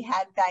times that we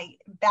had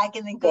back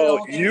in the good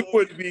old days. You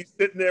would be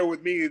sitting there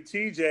with me and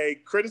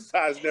TJ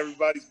criticizing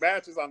everybody's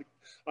matches on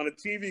the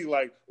TV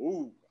like,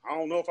 ooh, I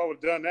don't know if I would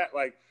have done that.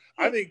 Like,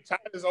 I think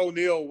Titus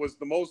O'Neil was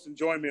the most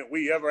enjoyment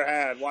we ever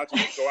had watching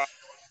him go out.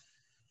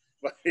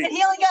 Like, and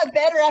he only got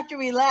better after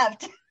we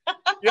left.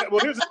 Yeah,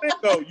 well, here's the thing,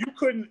 though.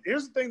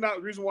 Here's the thing, the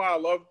reason why I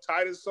love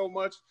Titus so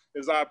much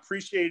is I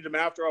appreciated him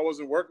after I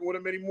wasn't working with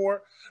him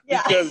anymore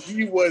because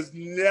he was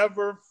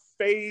never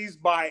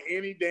fazed by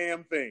any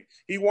damn thing.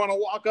 He want to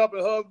walk up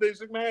and hug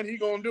Vince McMahon, he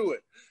gonna do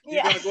it.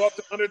 He's gonna go up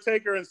to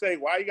Undertaker and say,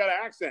 why you got an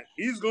accent?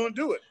 He's gonna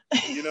do it.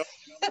 That's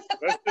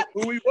just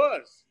who he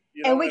was.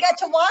 And we got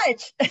to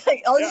watch.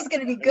 Like, this is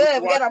gonna be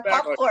good. We got our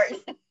popcorn.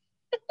 Like,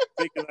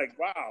 thinking like,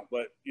 wow,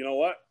 but you know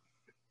what?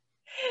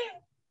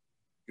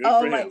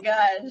 Oh my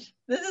gosh,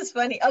 this is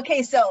funny.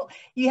 Okay, so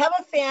you have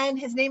a fan.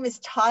 His name is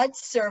Todd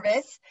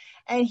Service,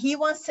 and he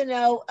wants to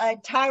know,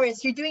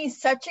 Tyrus, you're doing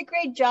such a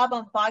great job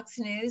on Fox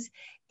News.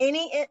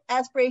 Any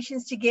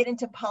aspirations to get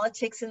into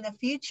politics in the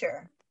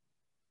future?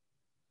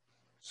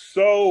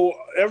 So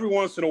every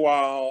once in a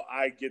while,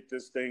 I get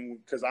this thing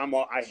because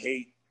I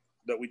hate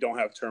that we don't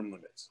have term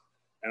limits,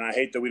 and I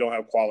hate that we don't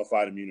have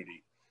qualified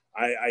immunity.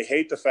 I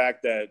hate the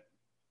fact that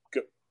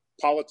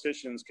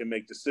politicians can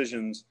make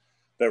decisions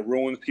that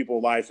ruins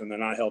people's life and they're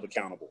not held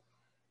accountable.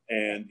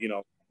 And,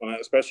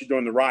 especially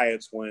during the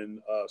riots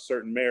when a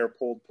certain mayor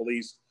pulled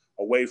police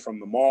away from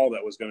the mall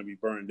that was going to be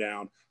burned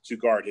down to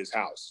guard his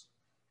house.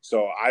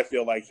 So I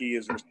feel like he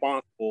is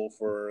responsible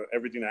for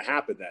everything that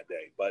happened that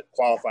day, but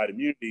qualified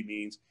immunity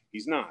means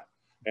he's not.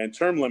 And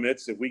term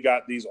limits, if we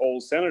got these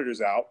old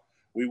senators out,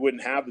 we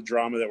wouldn't have the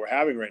drama that we're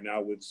having right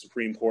now with the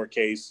Supreme Court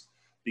case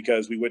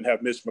because we wouldn't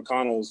have Mitch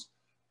McConnell's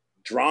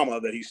drama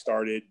that he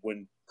started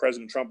when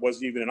President Trump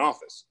wasn't even in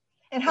office.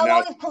 And how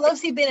long has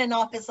Pelosi been in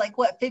office? Like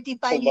what,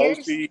 55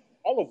 years?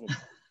 All of them.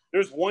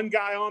 There's one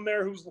guy on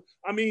there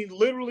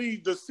literally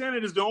the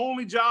Senate is the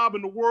only job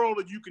in the world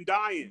that you can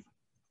die in.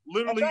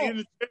 Literally in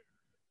the chair.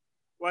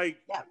 Like,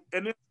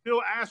 and then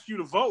still ask you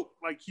to vote.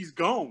 Like, he's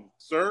gone,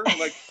 sir.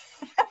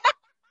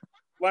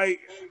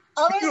 Like,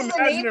 could you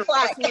imagine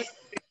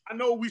I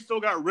know we still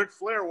got Ric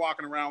Flair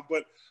walking around,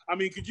 but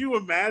could you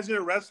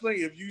imagine wrestling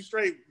if you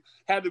straight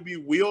had to be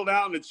wheeled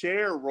out in a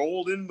chair,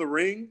 rolled in the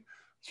ring?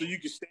 So you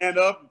can stand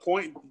up and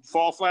point and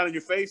fall flat on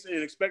your face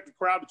and expect the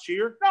crowd to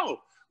cheer?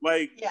 No.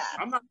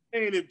 I'm not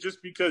saying it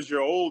just because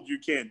you're old, you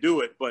can't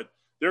do it. But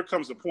there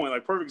comes a point,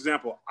 like perfect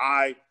example,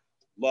 I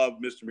love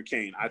Mr.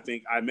 McCain. I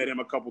think I met him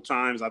a couple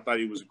times. I thought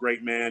he was a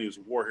great man. He was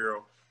a war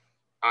hero.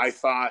 I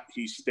thought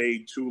he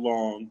stayed too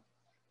long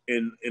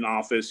in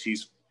office.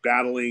 He's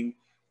battling,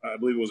 I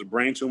believe it was a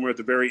brain tumor at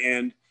the very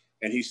end,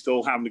 and he's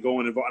still having to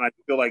go in and vote. And I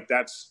feel like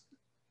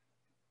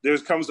there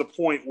comes a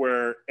point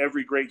where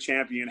every great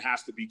champion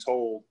has to be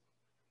told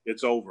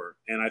it's over.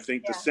 And I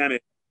think the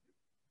Senate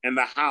and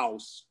the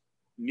House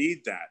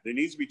need that. There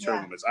needs to be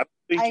term limits. I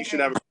think you should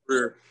have a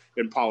career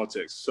in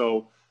politics.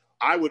 So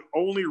I would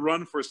only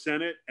run for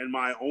Senate, and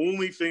my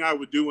only thing I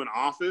would do in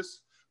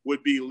office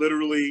would be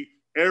literally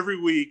every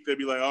week they'd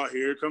be like, "Oh,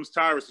 here comes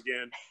Tyrus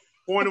again.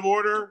 Point of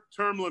order,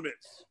 term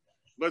limits.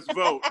 Let's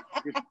vote."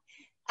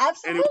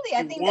 Absolutely,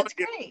 I think that's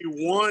great.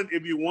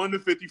 It'd be 1 to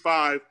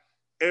 55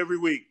 every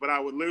week, but I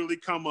would literally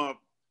come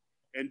up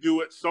and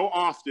do it so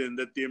often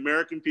that the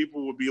American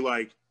people would be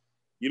like,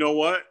 "You know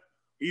what?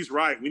 He's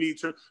right. We need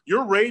to.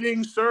 Your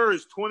rating, sir,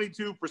 is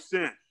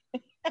 22%.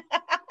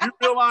 You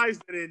realize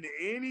that in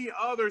any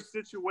other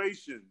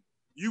situation,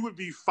 you would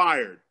be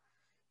fired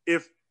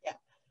if."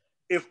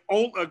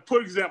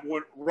 For example,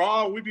 when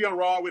Raw, we'd be on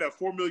Raw, we'd have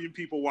 4 million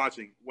people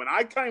watching. When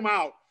I came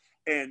out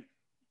and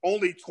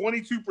only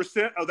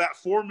 22% of that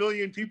 4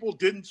 million people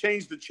didn't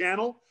change the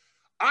channel,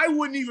 I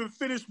wouldn't even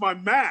finish my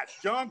match.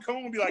 John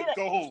Cone would be like,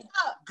 "Go home,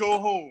 go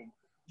home."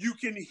 You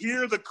can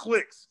hear the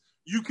clicks.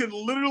 You can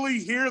literally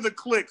hear the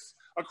clicks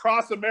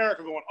across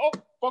America going, "Oh,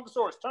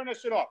 Funkasaurus, turn that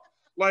shit off."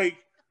 Like,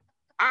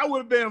 I would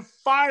have been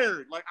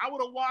fired. Like, I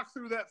would have walked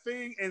through that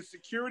thing and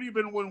security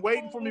been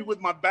waiting for me with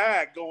my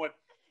bag going,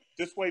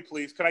 "This way,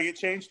 please. Can I get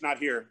changed?" "Not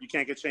here. You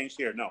can't get changed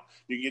here." "No,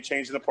 you can get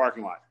changed in the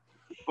parking lot."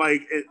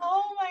 Like,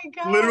 oh my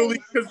God. Literally,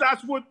 because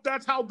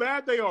that's how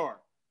bad they are.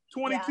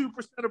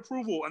 22%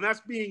 approval, and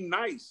that's being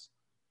nice.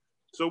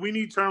 So we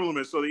need term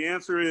limits. So the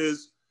answer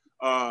is,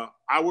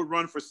 I would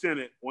run for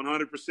Senate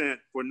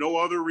 100% for no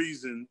other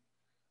reason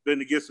than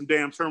to get some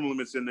damn term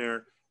limits in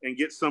there and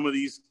get some of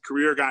these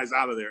career guys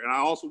out of there. And I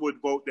also would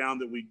vote down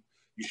that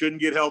you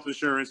shouldn't get health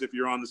insurance if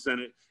you're on the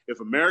Senate. If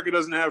America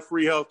doesn't have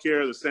free health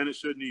care, the Senate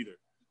shouldn't either.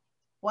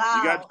 Wow.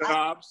 You got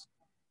jobs.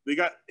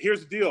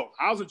 Here's the deal.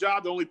 How's a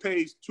job that only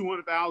pays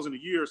 $200,000 a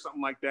year or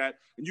something like that,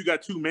 and you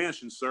got 2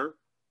 mansions, sir?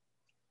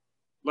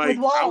 Like, with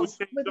walls, I would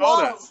change with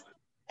all walls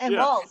that. and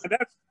walls.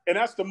 And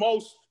that's the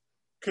most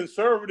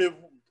conservative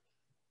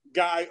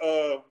guy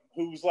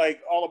who's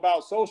like all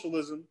about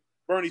socialism.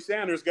 Bernie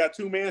Sanders got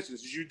 2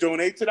 mansions. Did you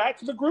donate to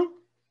the group?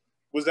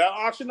 Was that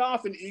auctioned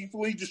off and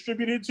equally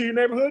distributed to your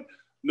neighborhood?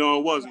 No,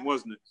 it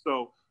wasn't it?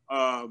 So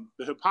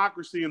the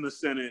hypocrisy in the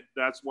Senate,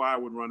 that's why I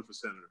would run for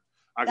senator.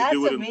 I could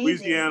do it in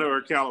Louisiana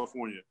or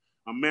California.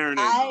 I'm marinating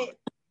on it.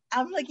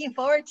 I'm looking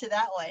forward to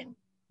that one.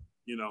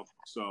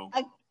 So.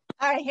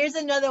 All right, here's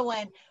another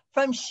one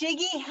from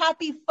Shiggy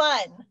Happy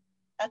Fun.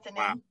 That's a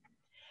name.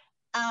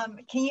 Wow.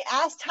 Can you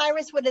ask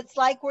Tyrus what it's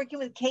like working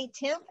with Kate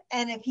Temp,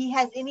 and if he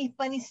has any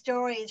funny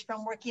stories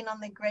from working on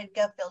the Greg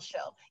Gutfeld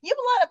show? You have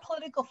a lot of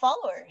political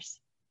followers.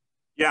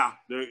 Yeah,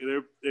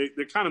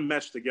 they're kind of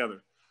meshed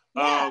together.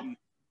 Yeah.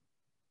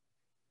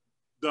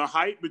 The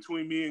height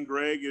between me and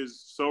Greg is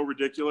so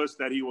ridiculous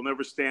that he will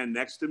never stand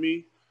next to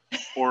me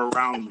or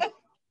around me.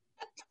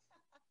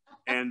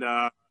 And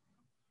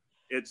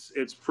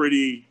it's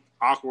pretty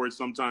awkward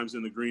sometimes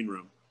in the green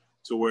room,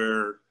 to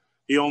where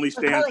he only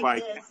stands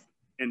by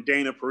and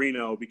Dana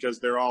Perino because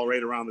they're all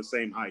right around the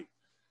same height.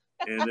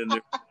 And then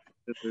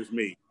there's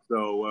me.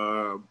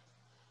 So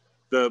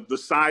the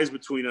size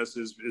between us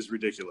is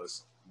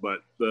ridiculous,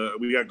 but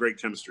we got great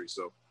chemistry.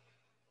 So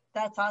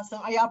that's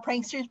awesome. Are y'all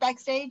pranksters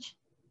backstage?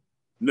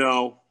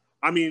 No,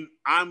 I mean,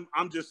 I'm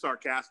just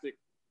sarcastic,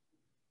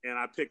 and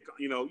I pick,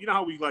 you know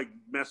how we like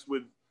mess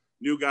with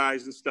new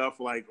guys and stuff.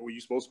 Like, were you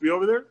supposed to be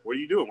over there? What are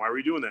you doing? Why are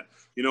we doing that?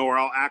 Or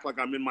I'll act like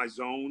I'm in my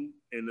zone,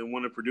 and then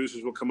one of the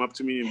producers will come up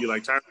to me and be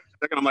like, "Tyler,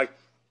 second." I'm like,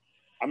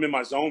 "I'm in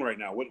my zone right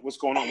now. What's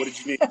going on? What did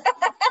you need?"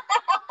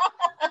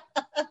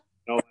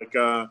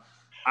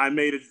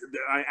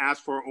 I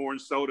asked for an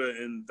orange soda,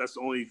 and that's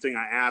the only thing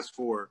I asked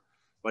for.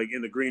 Like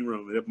in the green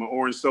room, and if my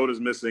orange soda's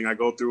missing, I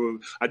do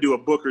a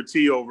Booker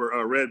T over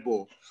a Red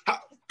Bull.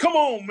 Come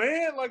on,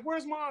 man! Like,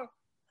 where's my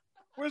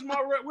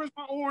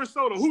orange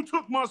soda? Who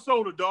took my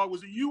soda, dog?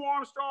 Was it you,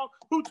 Armstrong?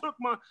 Who took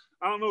my?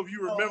 I don't know if you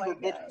remember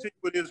Booker T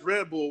with his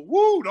Red Bull.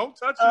 Woo! Don't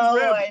touch his Red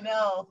Bull. Oh, I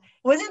know.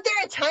 Wasn't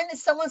there a time that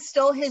someone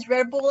stole his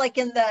Red Bull? Like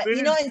in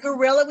in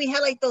Gorilla, we had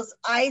like those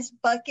ice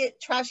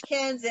bucket trash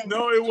cans. And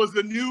no, it was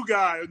a new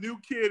guy, a new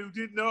kid who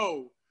didn't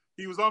know.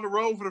 He was on the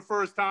road for the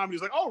first time. He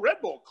was like, "Oh,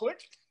 Red Bull,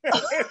 click."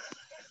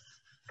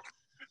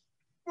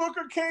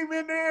 Booker came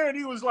in there and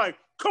he was like,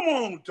 "Come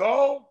on,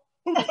 dog.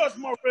 Who touched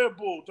my Red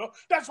Bull, dog?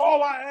 That's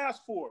all I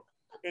asked for."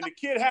 And the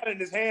kid had it in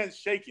his hands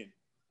shaking.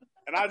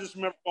 And I just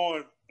remember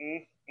going,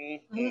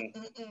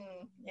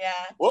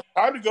 Yeah. Well,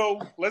 time to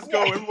go. Let's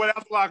go. Everybody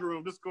out the locker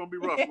room. This is going to be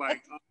rough.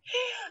 Like,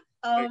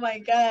 oh my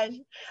gosh.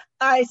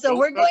 All right, so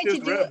we're going to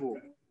do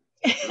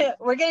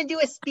we're going to do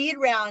a speed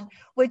round,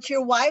 which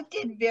your wife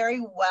did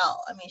very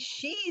well. I mean,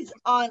 she's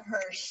on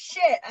her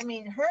shit. I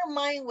mean, her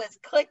mind was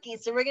clicking.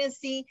 So we're going to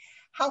see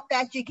how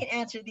fast you can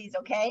answer these,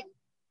 okay?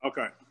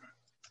 Okay.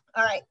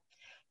 All right.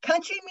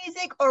 Country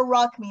music or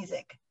rock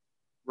music?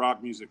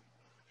 Rock music.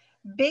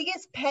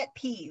 Biggest pet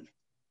peeve?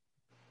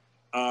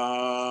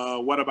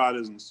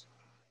 Whataboutisms.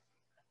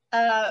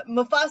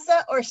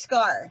 Mufasa or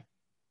Scar?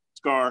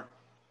 Scar.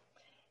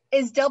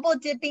 Is double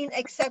dipping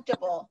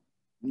acceptable?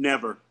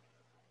 Never.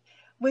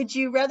 Would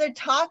you rather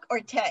talk or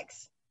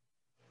text?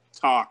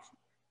 Talk.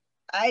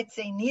 I'd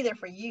say neither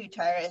for you,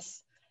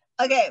 Tyrus.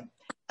 Okay.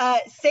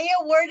 Say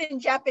a word in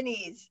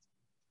Japanese.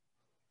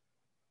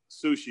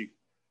 Sushi.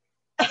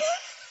 It's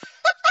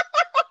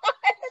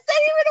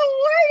not even a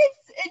word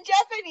in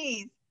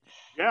Japanese.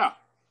 Yeah.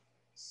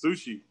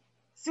 Sushi.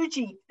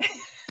 Sushi.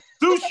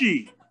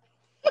 Sushi.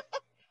 All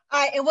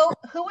right. And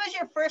who was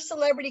your first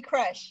celebrity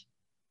crush?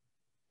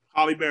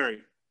 Halle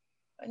Berry.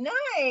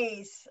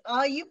 Nice.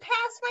 Oh, you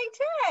passed my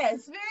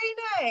test. Very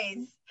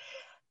nice.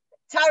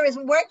 Tyrus,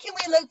 where can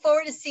we look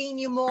forward to seeing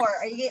you more?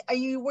 Are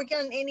you working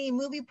on any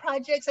movie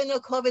projects? I know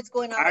COVID's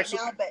going on right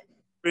now, but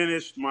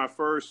finished my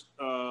first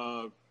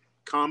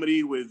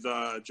comedy with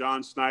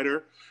John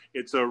Snyder.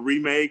 It's a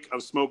remake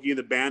of Smokey and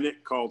the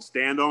Bandit called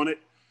Stand on It.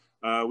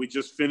 We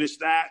just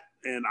finished that,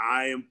 and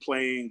I am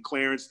playing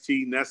Clarence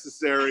T.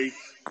 Necessary,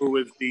 who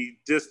is the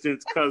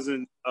distant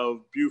cousin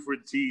of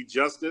Buford T.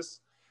 Justice.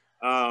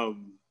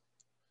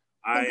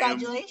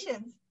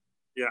 Congratulations.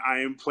 I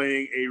am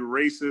playing a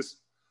racist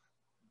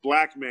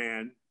black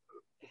man,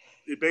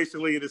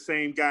 basically the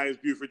same guy as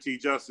Buford T.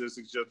 Justice,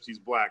 except he's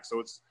black. So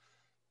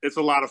it's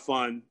a lot of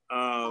fun.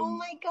 Oh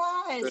my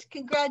gosh!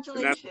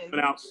 Congratulations! That's coming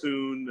out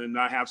soon, and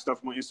I have stuff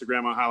on my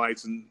Instagram on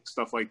highlights and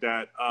stuff like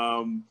that.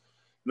 And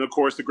of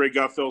course, the Greg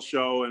Gutfeld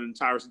Show and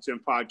Tyrus and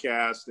Tim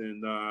podcast,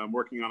 and I'm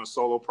working on a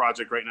solo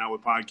project right now with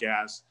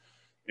podcasts.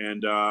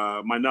 And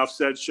my Nuff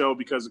Said show,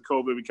 because of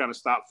COVID, we kind of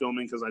stopped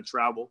filming because I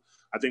travel.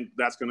 I think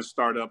that's going to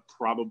start up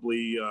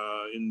probably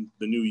in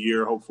the new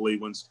year, hopefully,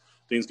 once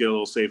things get a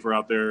little safer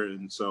out there.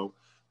 And so,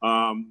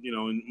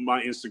 and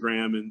my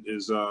Instagram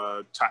is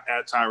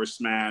at Tyrus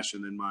Smash,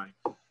 and then my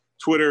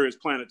Twitter is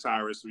Planet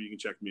Tyrus, so you can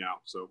check me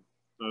out. So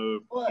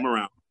I'm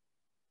around.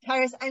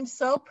 Tyrus, I'm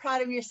so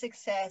proud of your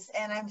success,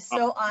 and I'm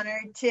so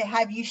honored to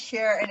have you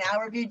share an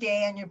hour of your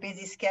day on your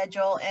busy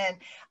schedule. And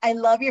I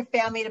love your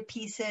family to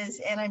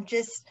pieces, and I'm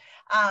just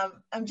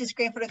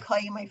grateful to call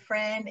you my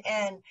friend.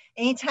 And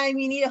anytime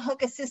you need to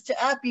hook a sister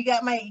up, you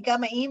got my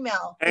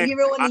email. If you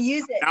ever want to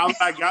use it. Now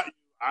that I got you,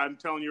 I'm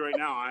telling you right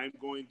now, I'm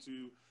going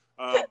to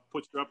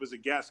put you up as a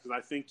guest,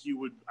 because I think you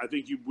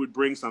would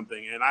bring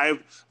something. And I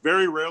have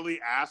very rarely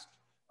asked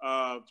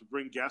to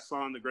bring guests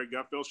on the Greg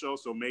Gutfeld Show,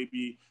 so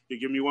maybe you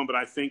give me one. But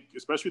I think,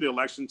 especially the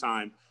election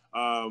time,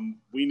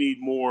 we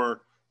need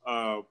more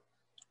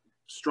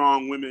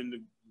strong women to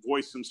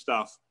voice some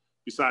stuff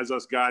besides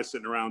us guys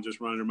sitting around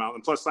just running their mouth.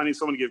 And plus, I need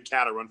someone to give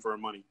Kat a run for her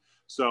money.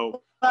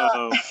 So.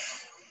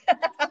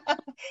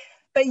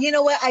 But you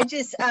know what? I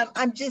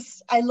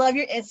love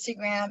your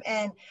Instagram,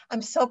 and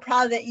I'm so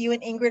proud that you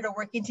and Ingrid are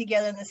working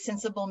together in the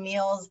Sensible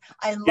Meals.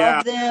 I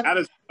love them. That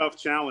is a tough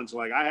challenge.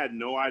 Like, I had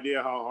no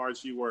idea how hard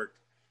she worked.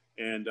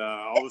 And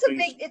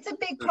it's a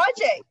big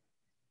project.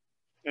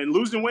 And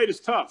losing weight is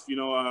tough.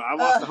 I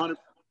lost 100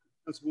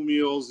 Sensible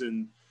Meals,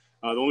 and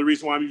the only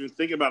reason why I'm even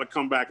thinking about a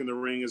comeback in the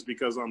ring is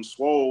because I'm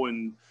swole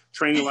and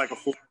training like a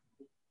fool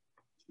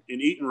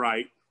and eating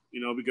right.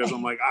 Because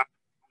I'm like,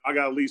 I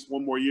got at least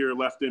one more year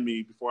left in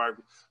me before I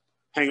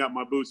hang up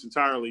my boots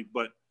entirely.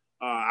 But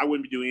I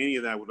wouldn't be doing any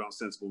of that without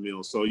Sensible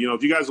Meals. So,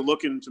 if you guys are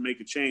looking to make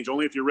a change,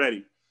 only if you're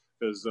ready,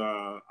 because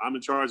I'm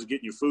in charge of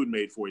getting your food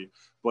made for you.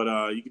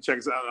 But you can check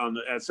us out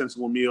at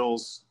Sensible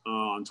Meals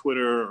on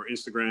Twitter or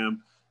Instagram.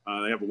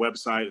 They have a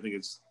website. I think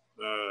it's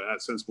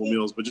at Sensible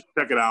Meals. But just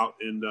check it out,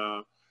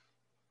 and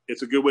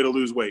it's a good way to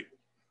lose weight.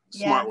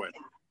 Smart way.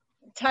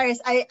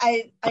 Tyrus,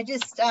 I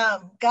just,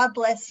 God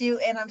bless you,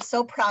 and I'm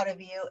so proud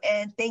of you.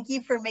 And thank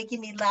you for making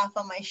me laugh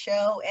on my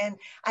show. And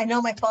I know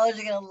my followers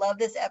are going to love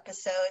this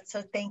episode.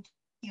 So thank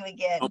you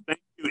again. Oh, thank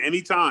you.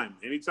 Anytime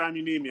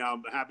you need me,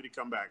 I'm happy to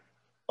come back.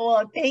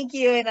 Well, thank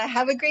you, and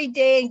have a great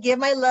day, and give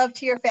my love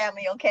to your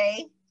family,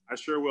 okay? I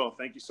sure will.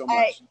 Thank you so much. All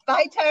right.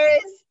 Bye,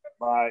 Tyrus.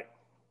 Bye.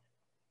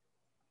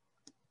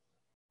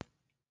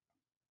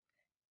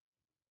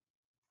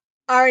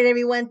 All right,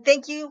 everyone.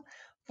 Thank you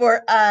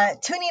for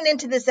tuning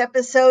into this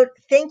episode.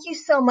 Thank you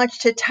so much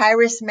to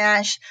Tyrus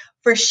Smash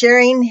for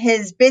sharing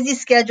his busy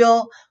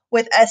schedule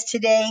with us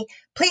today.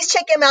 Please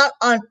check him out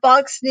on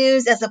Fox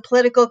News as a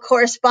political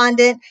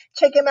correspondent.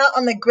 Check him out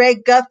on the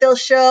Greg Gutfeld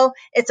Show.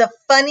 It's a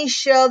funny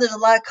show. There's a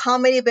lot of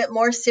comedy, but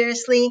more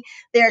seriously,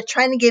 they're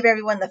trying to give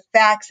everyone the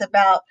facts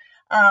about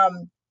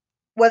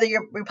whether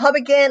you're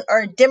Republican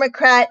or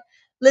Democrat.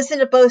 Listen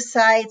to both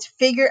sides,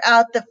 figure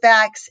out the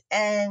facts,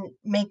 and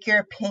make your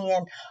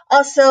opinion.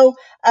 Also,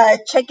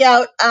 check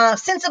out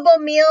Sensible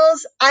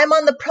Meals. I'm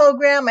on the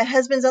program. My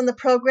husband's on the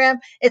program.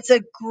 It's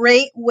a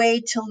great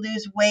way to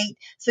lose weight.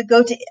 So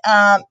go to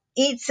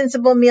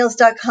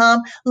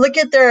eatsensiblemeals.com. Look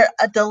at their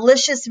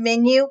delicious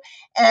menu.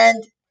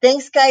 And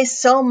thanks, guys,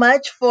 so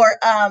much for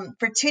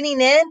tuning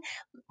in.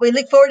 We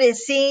look forward to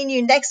seeing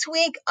you next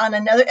week on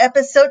another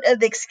episode of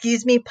the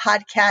Excuse Me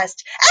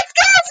podcast.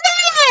 Excuse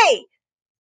me!